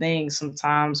big thing.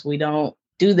 Sometimes we don't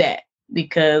do that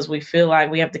because we feel like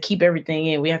we have to keep everything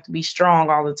in. We have to be strong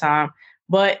all the time,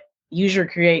 but use your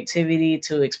creativity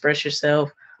to express yourself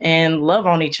and love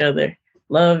on each other.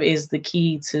 Love is the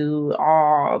key to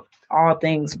all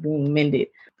things being mended.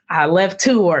 I left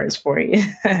 2 words for you.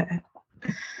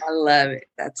 I love it.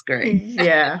 That's great.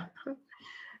 Yeah.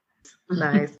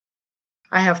 Nice.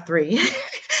 I have 3.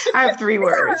 I have 3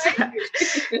 words.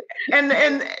 And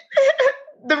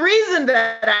the reason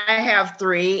that I have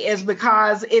 3 is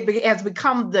because it has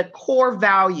become the core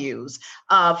values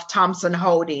of Thompson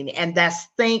Holding, and that's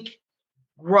think,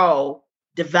 grow,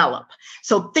 develop.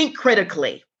 So think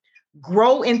critically,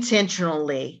 grow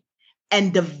intentionally,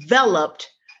 and developed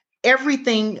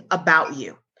everything about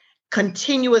you.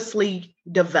 Continuously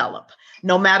develop,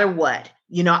 no matter what.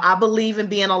 I believe in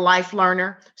being a life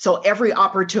learner. So every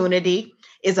opportunity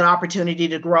is an opportunity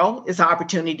to grow, is an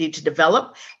opportunity to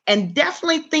develop, and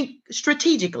definitely think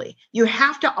strategically. You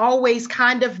have to always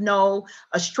kind of know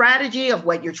a strategy of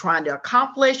what you're trying to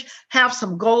accomplish, have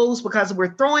some goals, because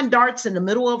we're throwing darts in the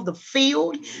middle of the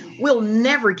field, we'll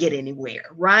never get anywhere,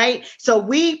 right? So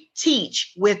we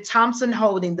teach with Thompson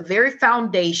Holding, the very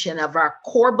foundation of our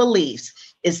core beliefs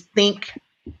is think,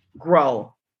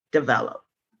 grow, develop.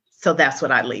 So that's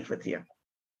what I leave with you.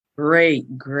 Great.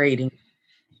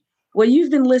 Well,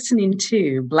 you've been listening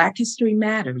to Black History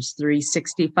Matters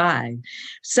 365,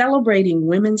 celebrating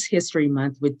Women's History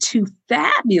Month with 2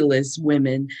 fabulous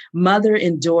women, mother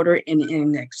and daughter,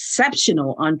 and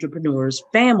exceptional entrepreneurs,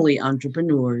 family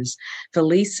entrepreneurs,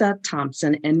 Felisa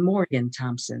Thompson and Morgan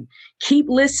Thompson. Keep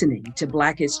listening to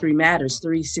Black History Matters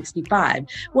 365,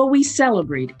 where we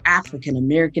celebrate African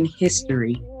American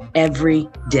history every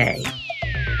day.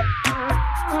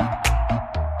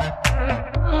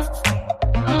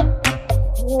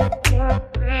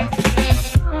 Yeah.